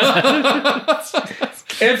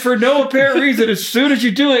 And for no apparent reason, as soon as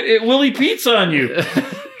you do it, it Willie Pete's on you.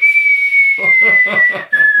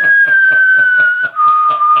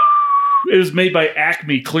 It was made by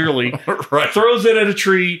Acme, clearly. Right. Throws it at a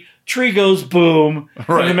tree. Tree goes boom.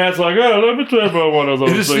 Right. And the Matt's like, oh, let me tell you about one of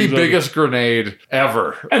those things. It is the biggest grenade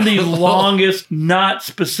ever. And the longest, not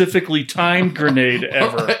specifically timed grenade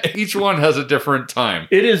ever. Each one has a different time.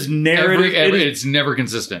 It is narrative. It's never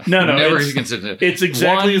consistent. No, never consistent. It's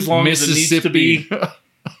exactly as long as it needs to be.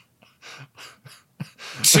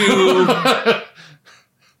 2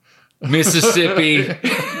 Mississippi.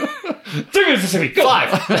 3 Mississippi. Go.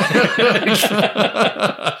 5.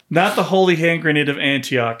 Not the holy hand grenade of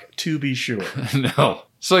Antioch, to be sure. No.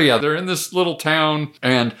 So yeah, they're in this little town,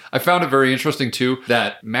 and I found it very interesting too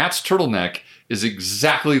that Matt's turtleneck is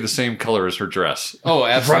exactly the same color as her dress. Oh,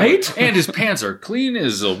 absolutely. Right? And his pants are clean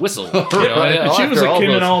as a whistle. She was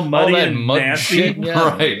came in all muddy and nasty. Shit. Yeah.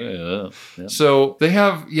 Right. Yeah. So they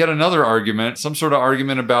have yet another argument, some sort of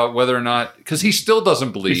argument about whether or not, because he still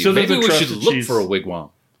doesn't believe. Maybe we should look for a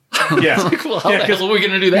wigwam. Yeah. Well, how the hell are we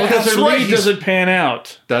going to do that? Because their lead doesn't pan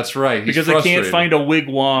out. That's right. Because they can't find a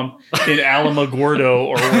wigwam in Alamogordo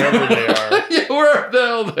or wherever they are. Yeah, where the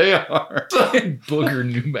hell they are. Booger,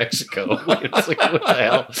 New Mexico. It's like, what the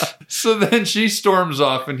hell? So then she storms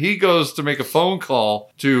off and he goes to make a phone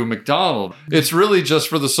call to McDonald. It's really just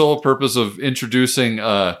for the sole purpose of introducing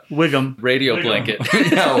Wiggum. Radio blanket.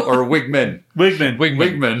 Yeah, or Wigman. Wigman.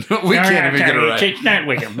 We can't even get it right. It's not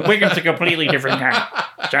Wiggum. Wiggum's a completely different guy.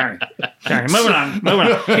 Sorry. Moving on.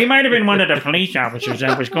 He might have been one of the police officers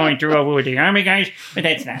that was going through over with the army guys, but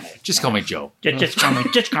that's not it. Just call me Joe. Just call me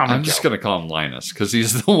Joe. I'm just going to call him Linus because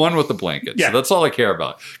he's the one with the blanket. Yeah. So that's all I care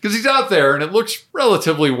about. Because he's out there and it looks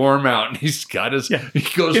relatively warm out and he's got his, he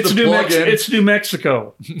goes to plug in. It's New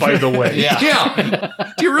Mexico, by the way. Yeah.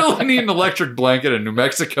 Do you really need an electric blanket in New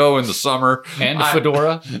Mexico in the summer? And a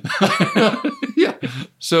fedora? Yeah.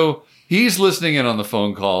 So he's listening in on the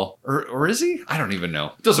phone call. Or is he? I don't even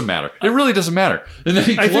know. It doesn't matter. It really doesn't matter. And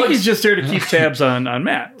then I think he's just there to keep tabs on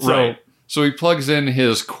Matt. So. Right. So he plugs in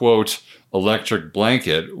his, quote, electric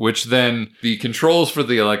blanket, which then the controls for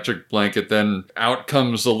the electric blanket, then out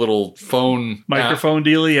comes a little phone microphone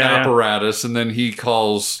dealy apparatus, and then he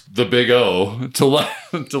calls the Big O to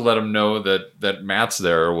let him know that Matt's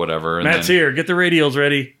there or whatever. And Matt's here. Get the radios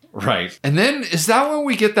ready. Right. And then, is that when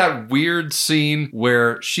we get that weird scene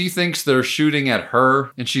where she thinks they're shooting at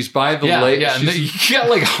her and she's by the lake? Yeah, and you got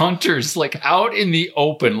like hunters like out in the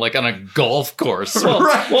open, like on a golf course.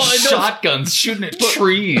 Shotguns shooting at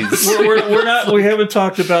trees. We haven't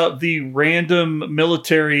talked about the random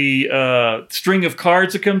military string of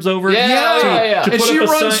cards that comes over. Yeah. And she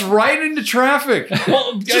runs right into traffic.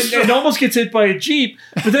 Well, it almost gets hit by a Jeep.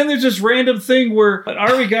 But then there's this random thing where an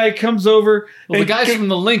army guy comes over. Well, the guy's from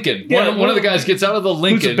the Lincoln. One of the guys gets out of the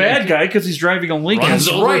Lincoln. Who's a bad guy because he's driving a Lincoln. Runs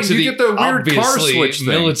over to you get the weird car switch thing.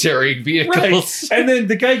 Military vehicles. Right. And then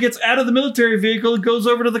the guy gets out of the military vehicle and goes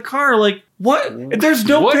over to the car. Like, what? There's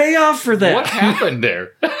no payoff for that. What happened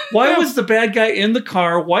there? Why was the bad guy in the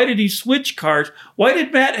car? Why did he switch cars? Why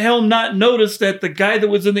did Matt Helm not notice that the guy that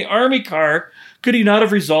was in the army car, could he not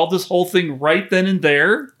have resolved this whole thing right then and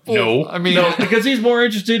there? No. I mean, no, because he's more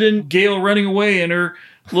interested in Gail running away in her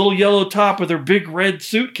little yellow top with her big red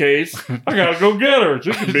suitcase. I gotta go get her.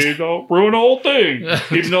 She could ruin the whole thing,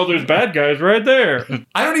 even though there's bad guys right there.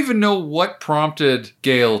 I don't even know what prompted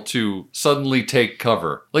Gail to suddenly take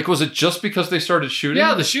cover. Like, was it just because they started shooting?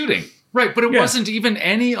 Yeah, the shooting. Right, but it wasn't even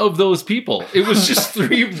any of those people. It was just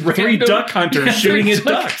three duck hunters shooting at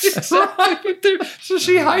ducks. So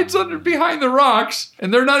she hides behind the rocks,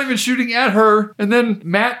 and they're not even shooting at her. And then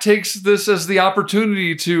Matt takes this as the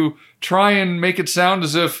opportunity to try and make it sound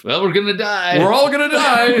as if, well, we're gonna die. We're all gonna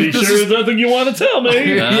die. You sure there's nothing you want to tell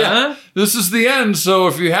me? Yeah, this is the end. So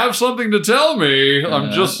if you have something to tell me,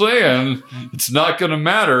 I'm just saying, it's not gonna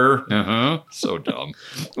matter. So dumb.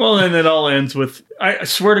 Well, and it all ends with, I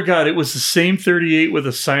swear to God, it was the same 38 with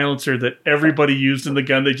a silencer that everybody used in the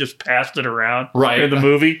gun. They just passed it around in the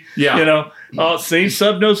movie. Yeah. You know, same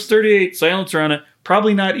sub-nose 38, silencer on it.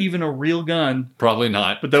 Probably not even a real gun. Probably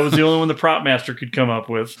not. But that was the only one the prop master could come up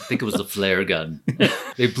with. I think it was a flare gun.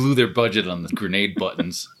 They blew their budget on the grenade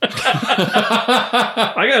buttons.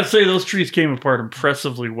 I gotta say, those trees came apart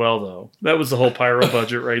impressively well, though. That was the whole pyro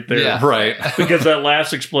budget right there. Yeah. Right. Because that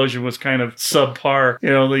last explosion was kind of subpar. You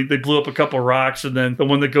know, they blew up a couple rocks, and then the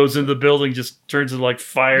one that goes into the building just turns into like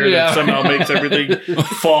fire that somehow makes everything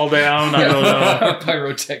fall down. I don't know.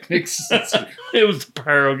 Pyrotechnics. It was the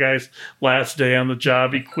pyro guy's last day on the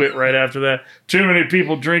job. He quit right after that. Too many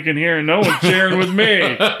people drinking here and no one sharing with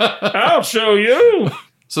me. I'll show you.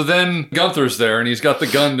 So then Gunther's there, and he's got the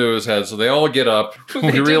gun to his head, so they all get up. Who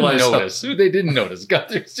they didn't notice.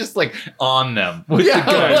 Gunther's just like on them with the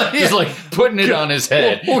gun. He's like putting it on his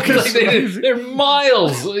head. Well, like they're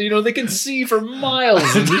miles. You know, they can see for miles,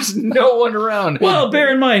 and there's no one around. Well,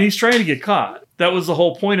 bear in mind, he's trying to get caught. That was the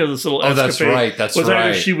whole point of this little escapade. That's right. That's was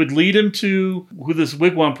right. Either she would lead him to who this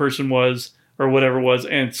wigwam person was, or whatever it was,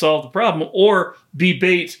 and solve the problem, or be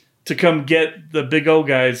bait to come get the big O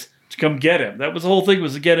guys to come get him. That was the whole thing,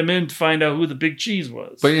 was to get him in to find out who the big cheese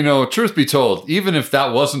was. But, you know, truth be told, even if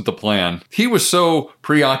that wasn't the plan, he was so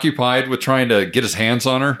preoccupied with trying to get his hands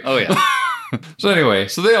on her. Oh, yeah. So anyway,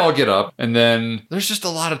 so they all get up, and then there's just a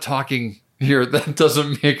lot of talking here that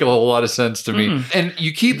doesn't make a whole lot of sense to me. And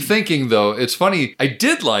you keep thinking, though, it's funny, I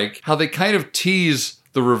did like how they kind of tease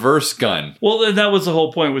the reverse gun. Well, then that was the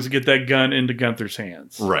whole point, was to get that gun into Gunther's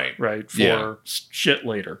hands. Right. Right, for shit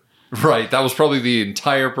later. Right, that was probably the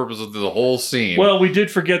entire purpose of the whole scene. Well, we did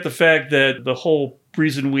forget the fact that the whole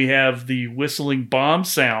reason we have the whistling bomb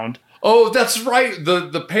sound. Oh, that's right.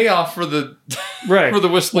 The payoff for the right for the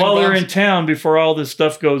whistling while bombs. they're in town before all this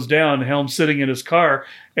stuff goes down. Helm's sitting in his car,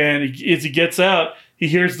 and as he gets out, he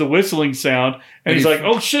hears the whistling sound, and he's like,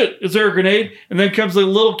 "Oh shit! Is there a grenade?" And then comes a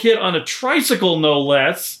little kid on a tricycle, no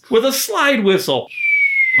less, with a slide whistle.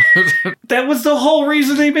 That was the whole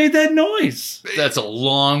reason they made that noise. That's a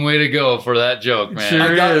long way to go for that joke, man.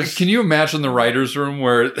 Sure is. Can you imagine the writer's room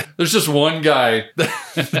where there's just one guy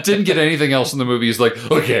that didn't get anything else in the movie? He's like,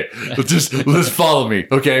 okay, let's follow me,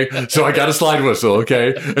 okay? So I got a slide whistle,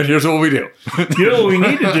 okay? And here's what we do. You know what we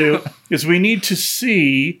need to do is we need to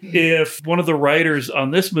see if one of the writers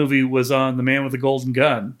on this movie was on The Man with the Golden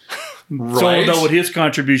Gun. Right. So we'll know what his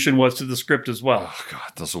contribution was to the script as well. Oh,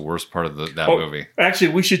 God, that's the worst part of that movie. Actually,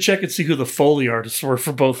 we should check and see who the Foley artists were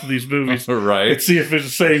for both of these movies. Right. And see if it's the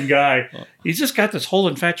same guy. He's just got this whole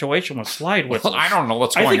infatuation with slide whistles. I don't know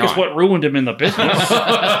what's going on. I think it's what ruined him in the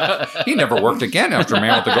business. He never worked again after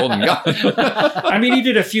Man with the Golden Gun. I mean, he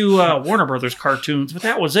did a few Warner Brothers cartoons, but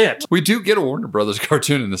that was it. We do get a Warner Brothers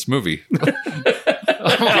cartoon in this movie.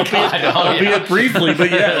 Albeit briefly, but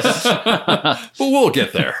yes. But we'll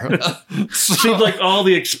get there. Seems like all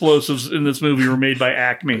the explosives in this movie were made by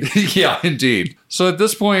Acme. Yeah, indeed. So at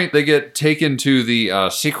this point, they get taken to the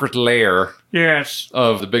secret lair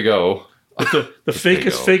of the Big O. With the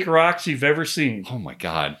fakest fake rocks you've ever seen. Oh, my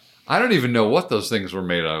God. I don't even know what those things were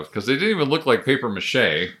made of, because they didn't even look like paper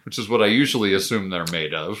mache, which is what I usually assume they're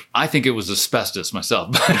made of. I think it was asbestos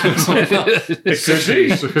myself. It could be.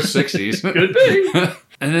 60s. Could be.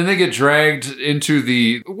 And then they get dragged into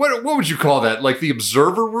the, what would you call that? Like the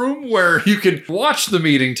observer room where you can watch the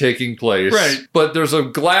meeting taking place. Right. But there's a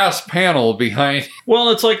glass panel behind.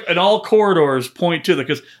 Well, it's like, and all corridors point to that,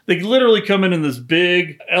 because they literally come in this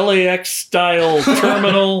big LAX style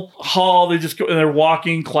terminal hall. They just go, and they're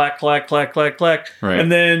walking, clack, clack, clack, clack, clack. Right.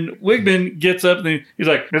 And then Wigman gets up and he's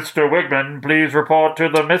like, "Mr. Wigman, please report to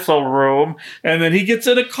the missile room." And then he gets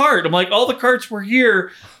in a cart. I'm like, all the carts were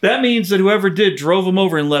here. That means that whoever did drove them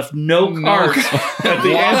over and left no carts at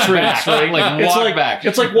the entrance, right?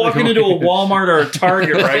 It's like walking into a Walmart or a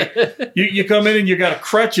Target, right? You come in and you got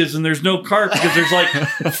crutches and there's no cart because there's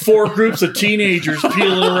like 4 groups of teenagers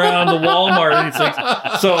peeling around the Walmart and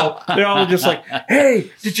things. So they're all just like,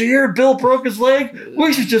 "Hey, did you hear Bill broke his leg?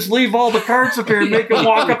 We should just leave all the carts up here and make him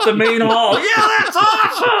walk up the main hall." Yeah, that's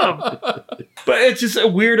awesome. But it's just a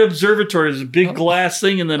weird observatory. There's a big glass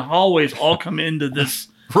thing, and then hallways all come into this.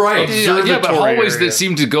 Right. Yeah, but hallways area that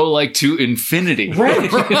seem to go like to infinity. Right.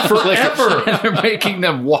 Forever. And they're making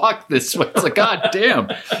them walk this way. It's like, God damn.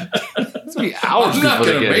 It's going to be hours I'm not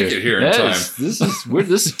before going they to get make it here in time. This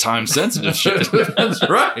is time sensitive shit. That's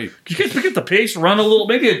right. You guys pick up the pace, run a little,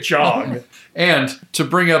 maybe a jog. And to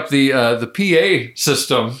bring up the PA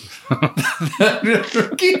system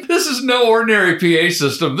This is no ordinary PA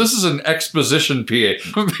system. This is an exposition PA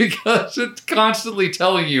because it's constantly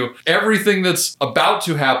telling you everything that's about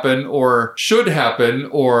to happen or should happen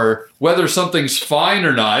or whether something's fine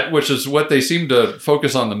or not, which is what they seem to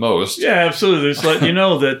focus on the most. Yeah, absolutely. It's letting you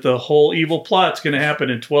know that the whole evil plot's going to happen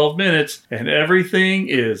in 12 minutes and everything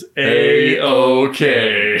is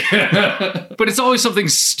A-okay. But it's always something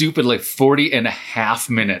stupid like 40 and a half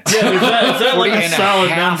minutes. Yeah, is that like a solid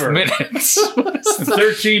number? Minutes.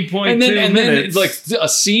 13.2 and then minutes. like a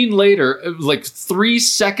scene later, like 3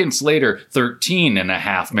 seconds later, 13 and a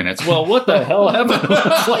half minutes. Well, what the hell happened?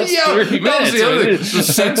 Like 30 minutes. The other thing. The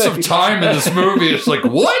sense of time in this movie is like,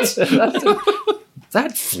 what?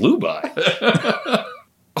 That flew by.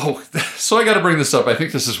 Oh, so I got to bring this up. I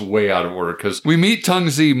think this is way out of order because we meet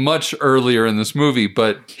Tungzi much earlier in this movie,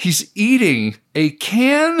 but he's eating a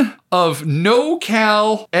can of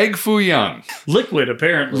no-cal egg foo young. Liquid,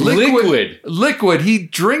 apparently. Liquid. He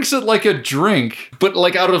drinks it like a drink. But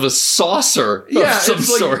like out of a saucer of some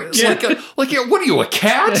sort. It's like, what are you, a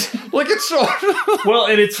cat? Like it's so... Well,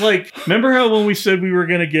 and it's like, remember how when we said we were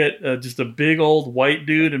going to get just a big old white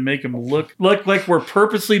dude and make him look like we're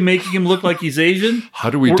purposely making him look like he's Asian? How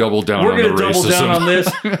do we double down on the racism? We're going to double down on this,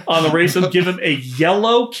 on the racism. Give him a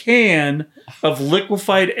yellow can of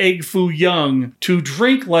liquefied egg foo young to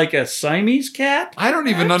drink like a Siamese cat? I don't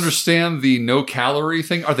even understand the no-calorie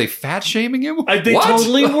thing. Are they fat-shaming him? They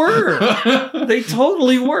totally were. They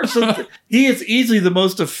totally were. So he is easily the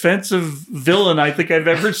most offensive villain I think I've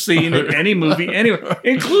ever seen in any movie anywhere,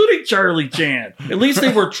 including Charlie Chan. At least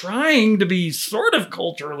they were trying to be sort of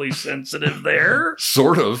culturally sensitive there.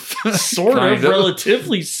 Sort of,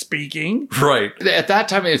 relatively speaking. Right. At that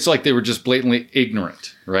time, it's like they were just blatantly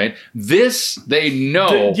ignorant, right? This, they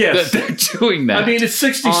know that they're doing that. I mean, it's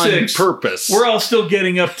 66. On purpose. We're all still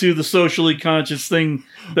getting up to the socially conscious thing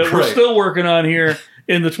that we're still working on here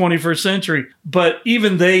in the 21st century. But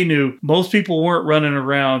even they knew most people weren't running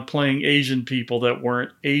around playing Asian people that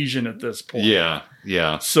weren't Asian at this point. Yeah.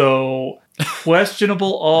 So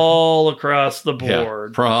questionable all across the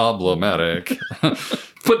board. Yeah, problematic.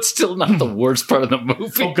 But still not the worst part of the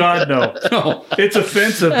movie. Oh, God, no. It's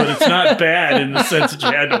offensive, but it's not bad in the sense that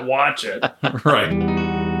you had to watch it.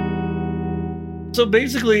 Right. So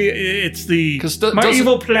basically, it's my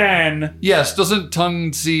evil plan. Yes, doesn't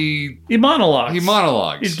Tungzi... He monologues.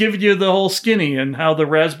 He's giving you the whole skinny and how the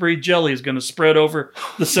raspberry jelly is going to spread over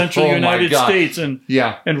the central United States and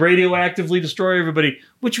radioactively destroy everybody,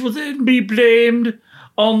 which will then be blamed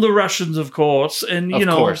on the Russians, of course. And, of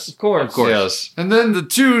course. Yes. And then the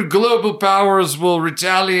two global powers will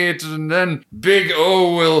retaliate, and then Big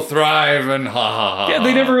O will thrive, and ha ha ha. Yeah,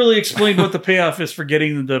 they never really explained what the payoff is for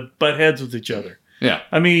getting them to butt heads with each other. Yeah.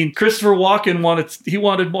 I mean, Christopher Walken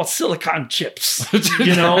wanted more silicon chips,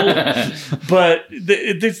 but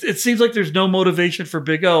it seems like there's no motivation for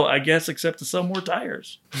Big O, I guess, except to sell more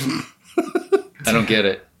tires. I don't get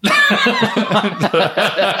it. I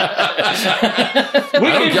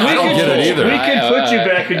don't get it either. We can put you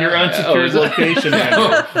back in your unsecured location.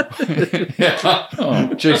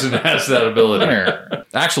 Jason has that ability.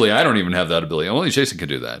 Actually, I don't even have that ability. Only Jason can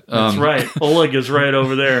do that. That's right. Oleg is right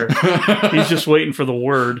over there. He's just waiting for the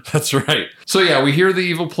word. That's right. So yeah, we hear the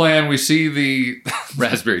evil plan. We see the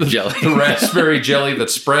raspberry jelly. The raspberry jelly that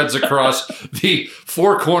spreads across the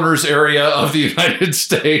Four Corners area of the United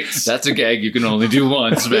States. That's a gag you can only do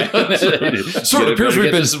once, man. Sort of appears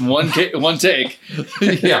we've been one take.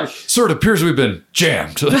 Yeah, sort of appears we've been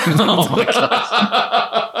jammed. Oh my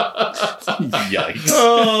God. Yikes!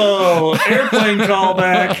 Oh, airplane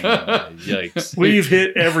callback. Yikes! We've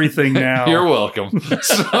hit everything now. You're welcome.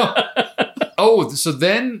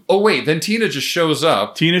 Then Tina just shows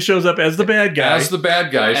up. Tina shows up as the bad guy.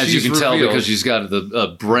 As you can tell, because she's got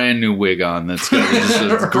a brand new wig on that's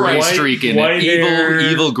got a gray streak in it.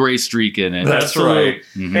 Evil gray streak in it. That's right.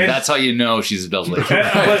 Mm-hmm. That's how you know she's a double agent.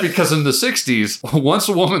 But because in the 60s, once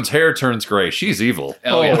a woman's hair turns gray, she's evil.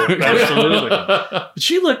 Absolutely. But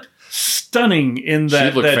she looked stunning in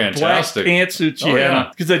that black pantsuit she had on.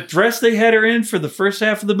 Because that dress they had her in for the first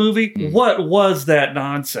half of the movie, what was that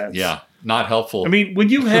nonsense? Yeah, not helpful. I mean, when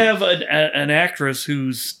you have an actress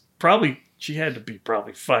who's she had to be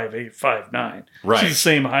probably 5'8", 5'9". Right. She's the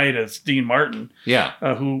same height as Dean Martin. Yeah.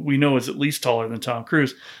 Who we know is at least taller than Tom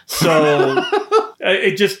Cruise. So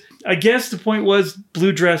I guess the point was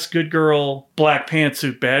blue dress, good girl, black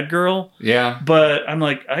pantsuit, bad girl. Yeah. But I'm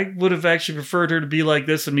like, I would have actually preferred her to be like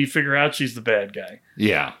this and me figure out she's the bad guy.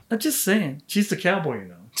 Yeah. I'm just saying. She's the cowboy,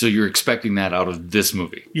 So you're expecting that out of this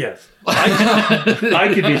movie? Yes.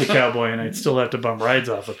 I could be the cowboy and I'd still have to bum rides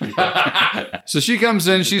off of people. So she comes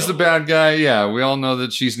in, she's the bad guy. Yeah, we all know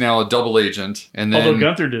that she's now a double agent. And then Although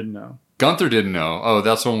Gunther didn't know. Gunther didn't know. Oh,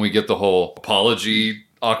 that's when we get the whole apology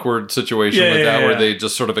awkward situation where they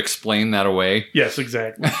just sort of explain that away. Yes,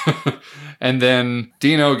 exactly. And then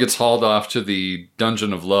Dino gets hauled off to the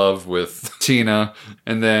Dungeon of Love with Tina.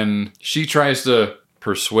 And then she tries to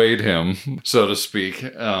persuade him, so to speak.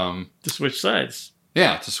 To switch sides.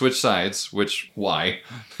 Yeah, to switch sides, which, why?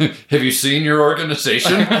 Have you seen your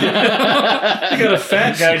organization? You got a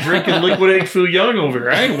fat guy drinking liquid egg foo young over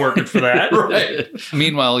here. I ain't working for that. Right.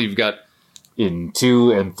 Meanwhile, you've got in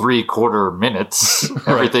 2 3/4 minutes,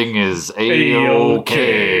 everything is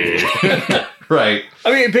A-OK. Right.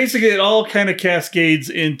 I mean, basically, it all kind of cascades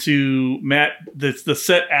into Matt, the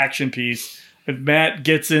set action piece. If Matt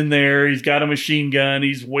gets in there, he's got a machine gun,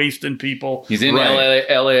 he's wasting people. He's in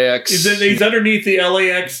LAX. He's underneath the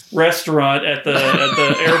LAX restaurant at the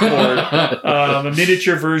airport, a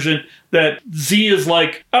miniature version that Z is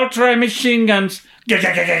like, I'll try machine guns.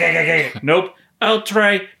 Nope, I'll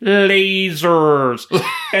try lasers.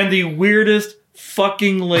 And the weirdest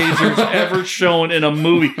fucking lasers ever shown in a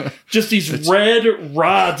movie. Just these red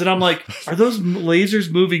rods. And I'm like, are those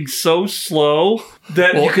lasers moving so slow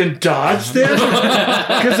that you can dodge them?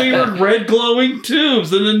 Because they were red glowing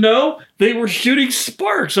tubes. And then no, they were shooting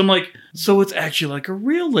sparks. I'm like, so it's actually like a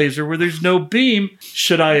real laser where there's no beam.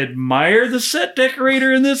 Should I admire the set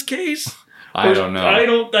decorator in this case? I don't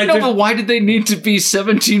know. No, but why did they need to be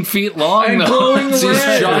 17 feet long? And glowing These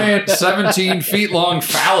red. giant 17 feet long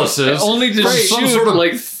phalluses. Only to shoot sort of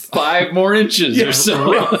like 5 more inches or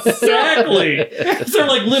so. Exactly. They're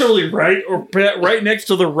like literally right next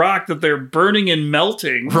to the rock that they're burning and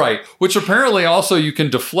melting. Right. Which apparently also you can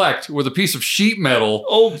deflect with a piece of sheet metal.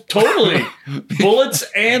 Oh, totally. Bullets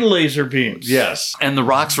and laser beams. Yes. And the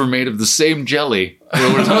rocks were made of the same jelly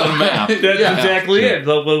that was on the map. That's exactly it.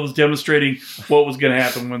 That was demonstrating what was going to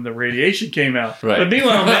happen when the radiation came out. Right. But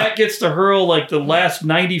meanwhile, Matt gets to hurl like the last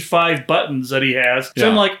 95 buttons that he has. So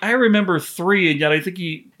I'm like, I remember 3, and yet I think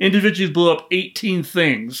he individually blew up 18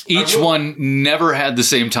 things. Each one never had the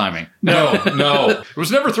same timing. No. It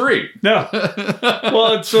was never 3. No.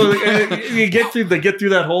 Well, so they get through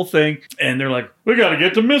that whole thing, and they're like, we got to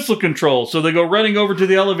get to missile control. So they go running over to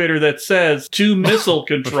the elevator that says to missile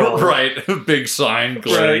control. Right. Big sign.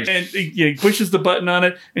 Right. And he pushes the button on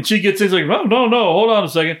it, and she gets in, like, no, hold on a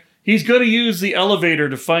second. He's going to use the elevator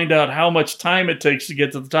to find out how much time it takes to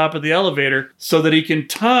get to the top of the elevator so that he can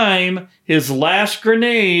time his last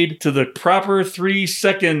grenade to the proper 3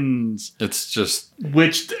 seconds. It's just...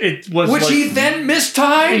 Which he then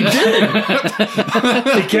mistimed. He did.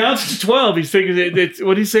 He counts to 12. He figures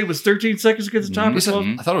what did he say? It was 13 seconds to get to the top? I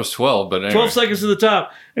thought it was 12, but anyway. 12 seconds to the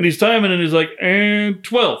top. And he's timing, and he's like, and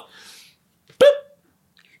 12. Boop.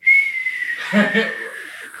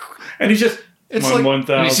 And he's just... It's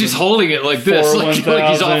 1,000. He's just holding it like this, like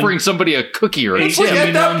he's offering somebody a cookie or It's like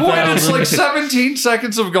at that point, it's like 17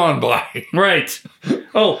 seconds have gone by. Right.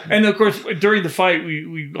 Oh, and of course, during the fight,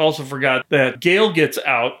 we also forgot that Gail gets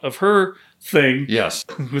out of her thing. Yes.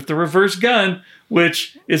 With the reverse gun,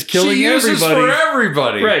 which is killing everybody. For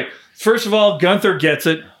everybody. Right. First of all, Gunther gets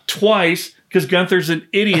it twice. Because Gunther's an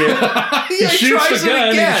idiot. He shoots the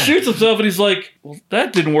gun and he shoots himself, and he's like, well,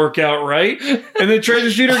 that didn't work out right. And then tries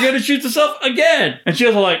to shoot her again and shoots himself again. And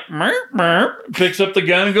she's like, picks up the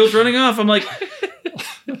gun and goes running off. I'm like,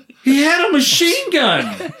 he had a machine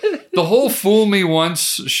gun. The whole fool me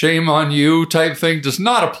once, shame on you type thing does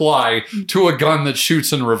not apply to a gun that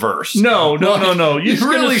shoots in reverse. No. You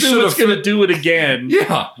really should have going to do it again.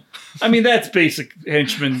 Yeah. I mean, that's basic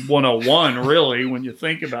henchman 101, really, when you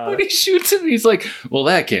think about it. When he shoots him, he's like, well,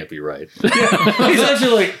 that can't be right. Yeah. He's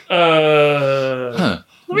actually like,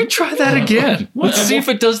 Let me try that again. Let's see if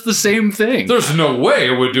it does the same thing. There's no way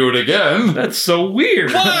it would do it again. That's so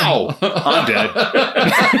weird. Wow. I'm dead.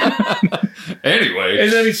 Anyway.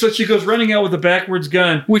 And then she goes running out with a backwards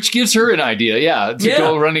gun. Which gives her an idea, to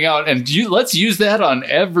go running out. And let's use that on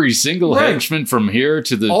every single henchman from here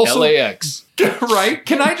to the LAX. Right?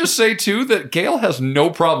 Can I just say, too, that Gail has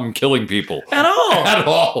no problem killing people. At all. At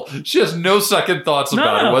all. She has no second thoughts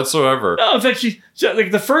about it whatsoever. No, in fact, she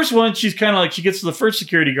like the first one, she's kind of like, she gets to the first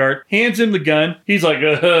security guard, hands him the gun. He's like,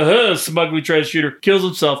 smugly tries to shoot her, kills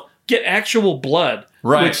himself, get actual blood.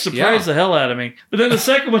 Right. Which surprised the hell out of me. But then the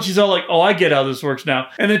second one, she's all like, oh, I get how this works now.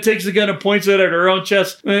 And then takes the gun and points it at her own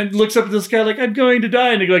chest and looks up at this guy like, I'm going to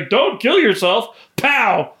die. And they're like, don't kill yourself.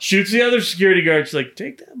 Pow! Shoots the other security guard. She's like,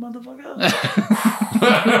 take that motherfucker out.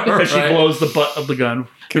 As she blows the butt of the gun.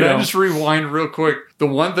 Can I just rewind real quick? The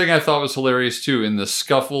one thing I thought was hilarious, too, in the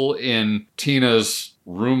scuffle in Tina's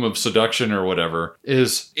room of seduction or whatever,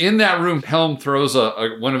 is in that room, Helm throws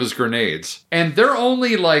one of his grenades. And they're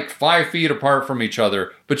only like 5 feet apart from each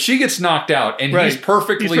other, but she gets knocked out, and he's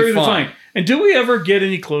perfectly fine. And do we ever get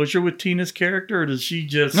any closure with Tina's character, or does she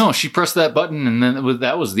just... No, she pressed that button, and then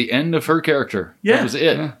that was the end of her character. Yeah. That was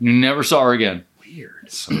it. Yeah. You never saw her again.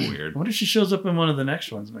 Weird. So weird. What if she shows up in one of the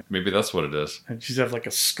next ones? Maybe that's what it is. And she's have like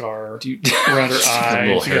a scar around her eye. A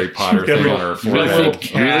little Harry Potter thing on her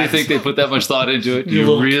forehead. Really think they put that much thought into it?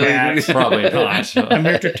 You really cat. Probably not. I'm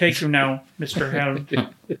here to take you now, Mr. Helm.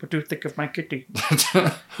 What do you think of my kitty? It's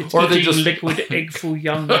or they eating just liquid egg foo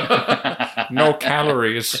young. No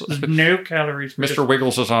calories. No calories. Mr.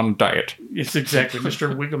 Wiggles is on diet. Yes, exactly.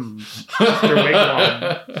 Mr. Wiggums. Mr.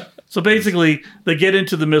 Wigwam. So basically, they get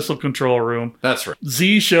into the missile control room. That's right.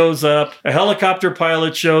 Z shows up. A helicopter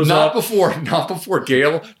pilot shows up. Not before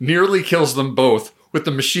Gale nearly kills them both with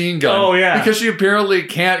the machine gun. Oh, yeah. Because she apparently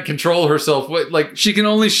can't control herself. Like, she can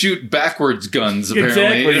only shoot backwards guns,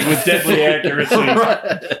 apparently. Exactly, with deadly accuracy.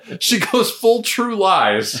 Right. She goes full True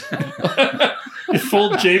Lies.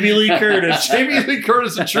 Full Jamie Lee Curtis. Jamie Lee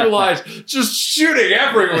Curtis and True Lies. Just shooting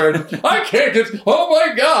everywhere. I can't get... Oh,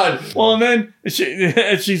 my God. Well, and then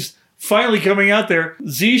she's... finally coming out there,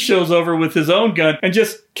 Z shows over with his own gun and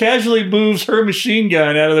just casually moves her machine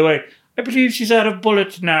gun out of the way. I believe she's out of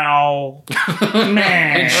bullets now.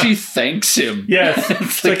 And she thanks him. Yes.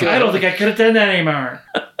 It's like, I don't think I could have done that anymore.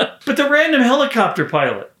 But the random helicopter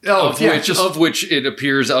pilot. Of which it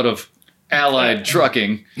appears out of Allied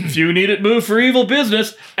Trucking. If you need it moved for evil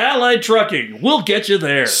business, Allied Trucking. We'll get you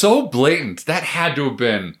there. So blatant. That had to have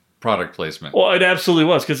been product placement. Well, it absolutely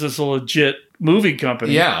was, because it's a legit moving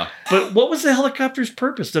company. Yeah. But what was the helicopter's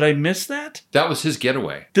purpose? Did I miss that? That was his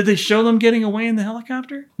getaway. Did they show them getting away in the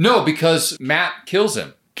helicopter? No, because Matt kills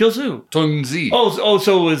him. Kills who? Tung Z. Oh,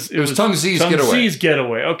 so it was Tung Z's getaway. Tung Z's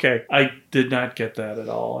getaway. Okay. I did not get that at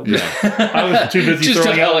all. Yeah. I was too busy just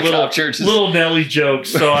throwing out little Nelly jokes.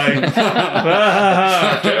 So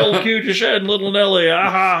tell Q to shed little Nelly.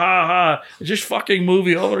 Just fucking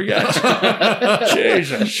movie over again.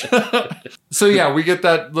 Jesus. So yeah, we get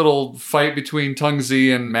that little fight between Tung Z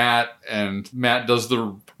and Matt does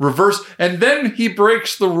the reverse, and then he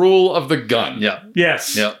breaks the rule of the gun. Yeah.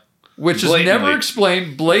 Yes. Yep. Which is never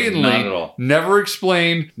explained blatantly. Not at all. Never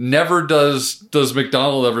explained. Never does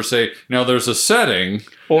McDonald ever say, now there's a setting.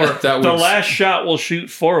 Or the last shot will shoot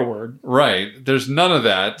forward. Right. There's none of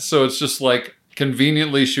that. So it's just like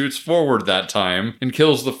conveniently shoots forward that time and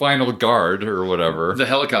kills the final guard or whatever. The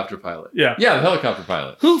helicopter pilot. Yeah. Yeah, the helicopter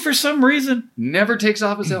pilot. Who, for some reason, never takes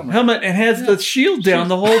off his helmet. And has the shield down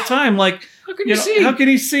the whole time. Like, how can you see? How can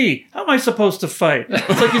he see? How am I supposed to fight?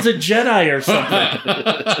 It's like he's a Jedi or something.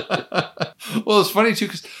 Well, it's funny, too,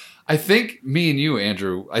 because I think me and you,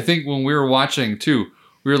 Andrew, when we were watching, too,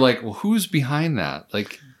 we were like, well, who's behind that?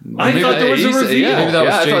 Like... I thought there was a reveal. Maybe that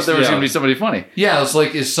was I Jason. thought there was going to be somebody funny. Yeah, it's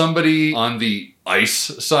like, is somebody on the ICE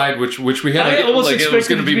side, which we had... I almost it was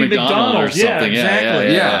going to be McDonald's or something. Yeah,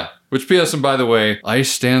 exactly. Yeah. Which PS, and by the way,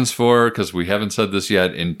 ICE stands for, because we haven't said this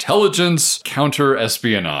yet, Intelligence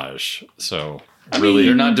Counter-Espionage. So... Really,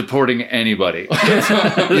 they're not deporting anybody. It's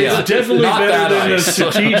definitely better than the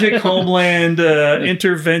Strategic Homeland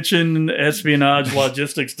Intervention Espionage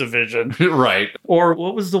Logistics Division. Right. Or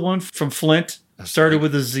what was the one from Flint? Started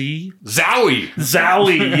with a Z? Zowie.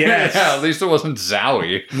 Zowie, yes. Yeah, at least it wasn't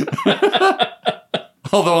Zowie.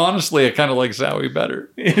 Although, honestly, I kind of like Zowie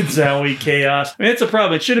better. It's Zowie Chaos. I mean, it's a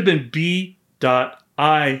problem. It should have been B.I.G.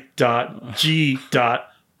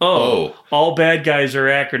 Oh, all bad guys are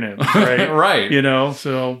acronyms, right? Right. You know,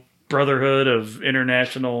 so Brotherhood of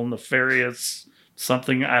International Nefarious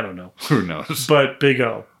something, I don't know. Who knows? But Big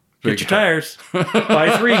O. Get your tires.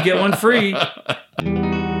 Buy 3, get 1 free.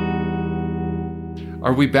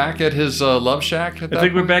 Are we back at his Love Shack? I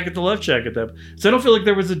think we're back at the Love Shack at that. So I don't feel like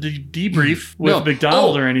there was a debrief with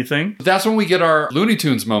McDonald or anything. That's when we get our Looney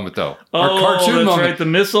Tunes moment, though. Our cartoon moment. Right. The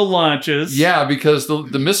missile launches. Yeah, because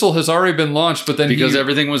the missile has already been launched, but then because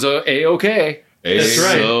everything was A-OK. That's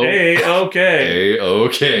right. A-OK.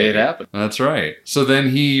 A-OK. It happened. That's right. So then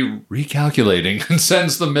he recalculating and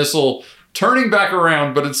sends the missile turning back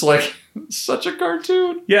around, but it's like Such a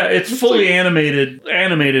cartoon. Yeah, it's fully animated.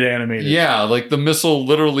 Yeah, like the missile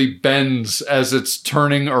literally bends as it's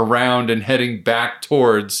turning around and heading back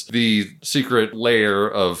towards the secret lair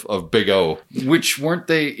of Big O. Which weren't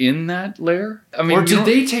they in that lair? I mean, or did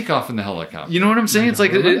they take off in the helicopter? You know what I'm saying? It's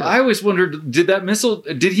like, I always wondered, did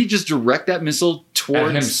he just direct that missile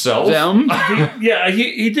towards himself? Them?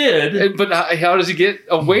 he did. But how does he get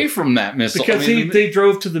away from that missile? Because they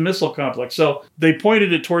drove to the missile complex. So they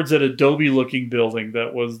pointed it towards that Adobe-looking building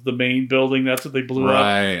that was the main building. That's what they blew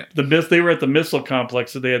up. They were at the missile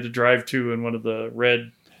complex that they had to drive to in one of the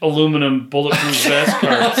red aluminum bulletproof vest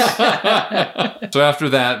carts. So after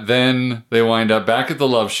that, then they wind up back at the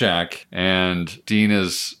Love Shack, and Dean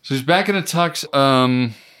he's back in a tux.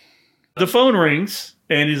 The phone rings.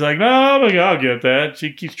 And he's like, no, I'll get that.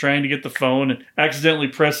 She keeps trying to get the phone and accidentally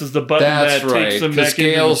presses the button takes him back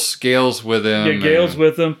in. Gail's with him. Yeah, Gail's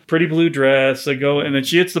with him. Pretty blue dress. They go, and then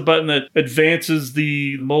she hits the button that advances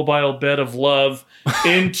the mobile bed of love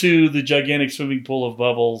into the gigantic swimming pool of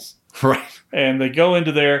bubbles. Right. And they go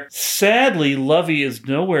into there. Sadly, Lovey is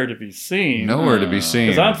nowhere to be seen.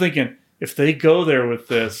 Because I'm thinking, if they go there with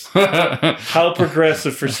this, how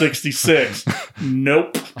progressive for 66?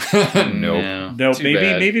 Nope. Nope.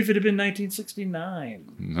 Maybe if it had been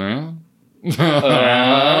 1969.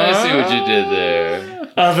 I see what you did there.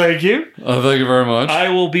 Thank you. Thank you very much. I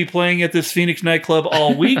will be playing at this Phoenix nightclub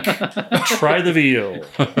all week. Try the veal.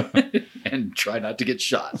 And try not to get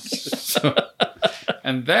shot.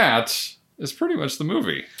 And that is pretty much the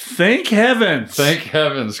movie. Thank heavens. Thank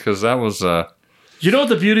heavens, because that was... You know what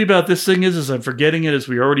the beauty about this thing is I'm forgetting it as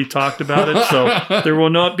we already talked about it, so there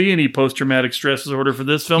will not be any post-traumatic stress disorder for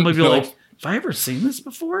this film. I'd be like, have I ever seen this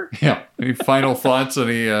before? Yeah. Any final thoughts?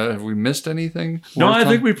 Have we missed anything? No, I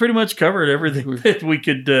think we pretty much covered everything that we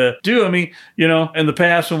could do. I mean, in the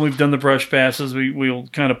past when we've done the brush passes, we'll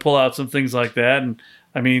kind of pull out some things like that. And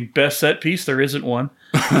I mean, best set piece, there isn't one.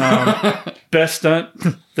 Best stunt,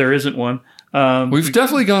 there isn't one. We've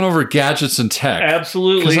definitely gone over gadgets and tech.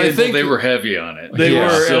 Absolutely. I think they were heavy on it. They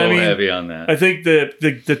were so heavy on that. I think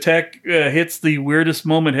the tech hits the weirdest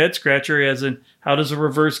moment head scratcher, as in, how does a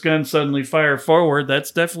reverse gun suddenly fire forward? That's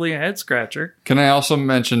definitely a head scratcher. Can I also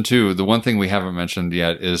mention, too, the one thing we haven't mentioned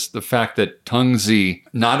yet is the fact that Tungzi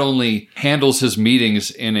not only handles his meetings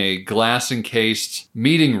in a glass-encased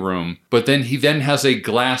meeting room, but then he has a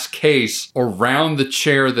glass case around the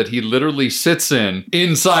chair that he literally sits in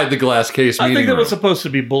inside the glass case meeting room. I think that was supposed to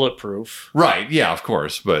be bulletproof. Right, yeah, of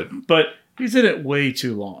course, but he's in it way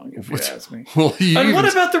too long, if you ask me. Well, and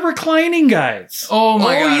what about the reclining guys? Oh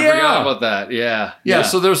my God, I forgot about that. Yeah.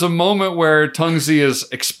 So there's a moment where Tungzi is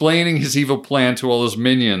explaining his evil plan to all his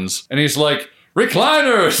minions, and he's like,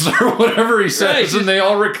 recliners, or whatever he says, and they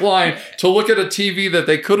all recline to look at a TV that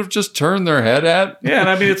they could have just turned their head at. Yeah, and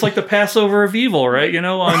I mean, it's like the Passover of evil, right?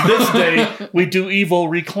 On this day, we do evil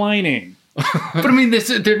reclining. But I mean,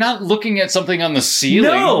 they're not looking at something on the ceiling.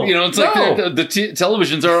 No, it's like the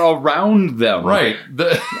televisions are around them. Right.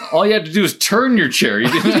 All you had to do is turn your chair. You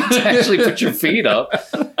didn't have to actually put your feet up.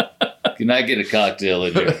 Can I get a cocktail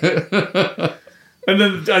in here? And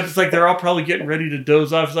then it's like they're all probably getting ready to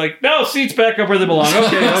doze off. It's like, no, seats back up where they belong.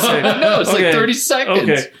 Okay. No, it's like 30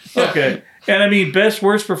 seconds. Okay. And I mean, best,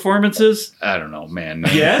 worst performances? I don't know, man.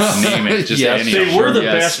 Yes. Name it. Just any. They were the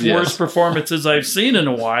best, worst performances I've seen in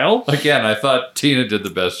a while. Again, I thought Tina did the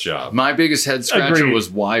best job. My biggest head scratcher was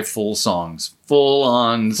why full songs. Full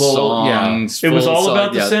songs. Yeah. It was all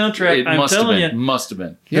about the soundtrack. I'm telling you. Must have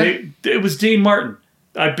been. Yeah. It was Dean Martin.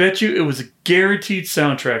 I bet you it was a guaranteed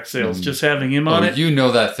soundtrack sales, just having him on it. You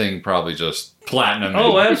know that thing probably just platinum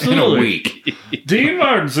absolutely. in a week. Dean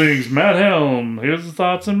Martin sings Matt Helm. Here's the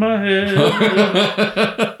thoughts in my head.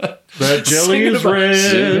 That jelly is red.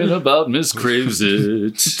 Singing about Miss Craves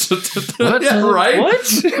It. Right?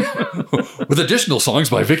 What? With additional songs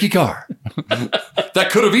by Vicky Carr. That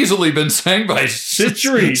could have easily been sang by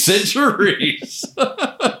Centuries.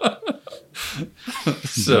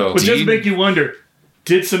 So, which does make you wonder,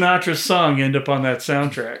 did Sinatra's song end up on that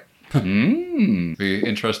soundtrack? Be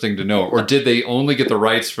interesting to know. Or did they only get the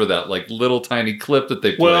rights for that little tiny clip that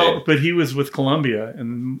they played? Well, but he was with Columbia,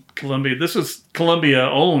 and this was Columbia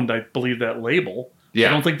owned, I believe, that label. Yeah.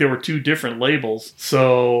 I don't think there were two different labels.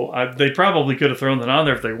 So they probably could have thrown that on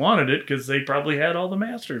there if they wanted it, because they probably had all the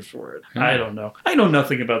masters for it. I don't know. I know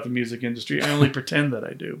nothing about the music industry. I only pretend that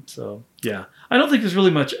I do. So, yeah. I don't think there's really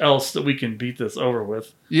much else that we can beat this over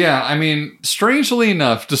with. Yeah, I mean, strangely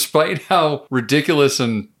enough, despite how ridiculous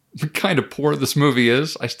and kind of poor this movie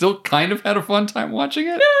is, I still kind of had a fun time watching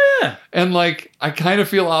it. Yeah. And I kind of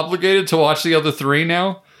feel obligated to watch the other three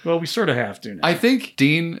now. Well, we sort of have to now. I think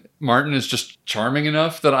Dean Martin is just charming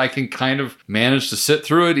enough that I can kind of manage to sit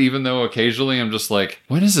through it, even though occasionally I'm just like,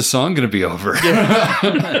 when is the song going to be over?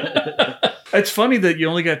 Yeah. It's funny that you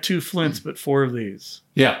only got 2 Flints, but 4 of these.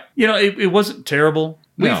 Yeah. You know, it wasn't terrible.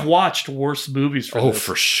 We've No. watched worse movies for this.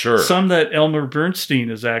 For sure. Some that Elmer Bernstein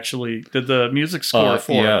did the music score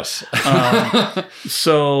for. Yes.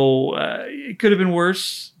 So it could have been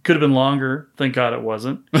worse. Could have been longer. Thank God it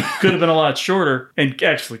wasn't. Could have been a lot shorter. And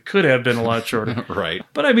actually could have been a lot shorter. Right.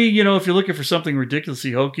 But I mean, you know, if you're looking for something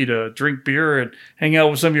ridiculously hokey to drink beer and hang out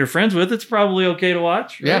with some of your friends with, it's probably okay to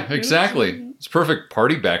watch. Right? Yeah, exactly. It's a perfect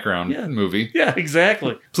party background movie. Yeah,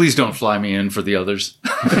 exactly. Please don't fly me in for the others.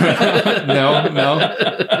 No.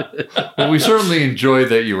 Well, we certainly enjoyed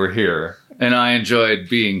that you were here. And I enjoyed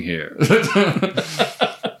being here.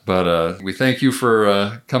 But we thank you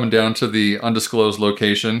for coming down to the undisclosed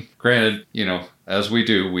location. Granted, you know, as we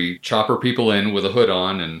do, we chopper people in with a hood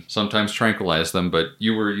on and sometimes tranquilize them. But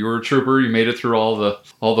you were a trooper. You made it through all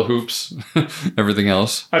the hoops, everything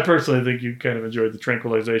else. I personally think you kind of enjoyed the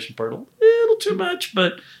tranquilization part a little too much,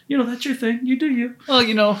 but you know that's your thing. You do you. Well,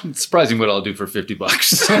 you know, it's surprising what I'll do for $50.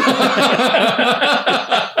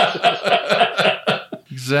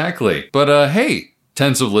 Exactly. But hey.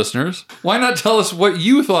 Tens of listeners, why not tell us what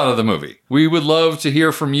you thought of the movie? We would love to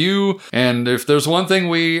hear from you, and if there's one thing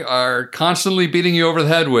we are constantly beating you over the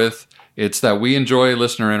head with, it's that we enjoy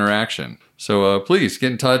listener interaction. So please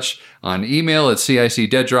get in touch on email at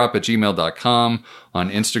cicdeaddrop@gmail.com, on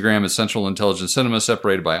Instagram at Central Intelligence Cinema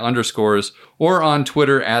separated by underscores, or on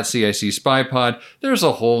Twitter at CIC SpyPod. There's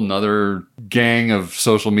a whole nother gang of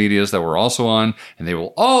social medias that we're also on, and they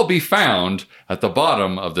will all be found at the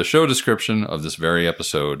bottom of the show description of this very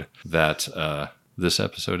episode that this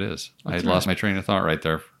episode is. I had lost my train of thought right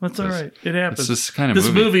there. That's all right. It happens. It's this kind of this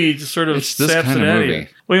movie just sort of it's this saps kind it of out of movie. you.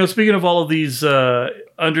 Well, you know, speaking of all of these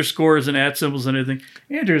underscores and at symbols and everything,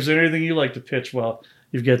 Andrew, is there anything you like to pitch while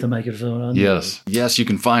you've got the microphone on? Yes. Yes, you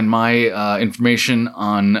can find my information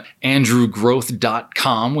on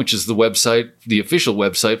andrewgrowth.com, which is the website, the official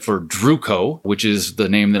website for Drewco, which is the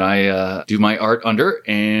name that I do my art under.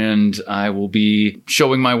 And I will be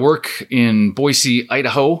showing my work in Boise,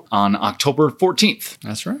 Idaho on October 14th.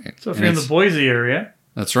 That's right. So if you're in the Boise area,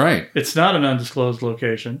 that's right. It's not an undisclosed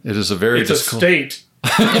location. It is a very It's a state.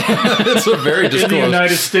 It's a very disclosed. In the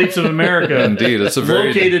United States of America. Indeed, it's a very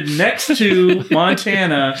located next to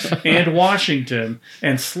Montana and Washington,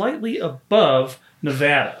 and slightly above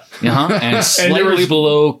Nevada. And slightly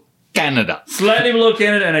below Canada. Slightly below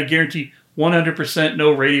Canada, and I guarantee 100%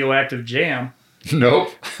 no radioactive jam. Nope.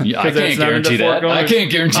 Yeah, I can't guarantee that. I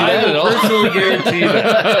can't guarantee that at all. I personally guarantee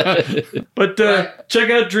that. But check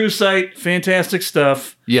out Drew's site. Fantastic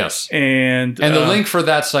stuff. Yes. And the link for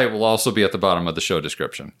that site will also be at the bottom of the show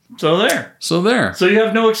description. So there. So you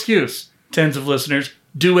have no excuse, tens of listeners.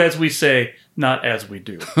 Do as we say, not as we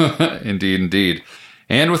do. Indeed.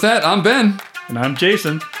 And with that, I'm Ben. And I'm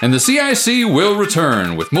Jason. And the CIC will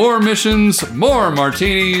return with more missions, more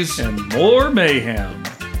martinis, and more mayhem.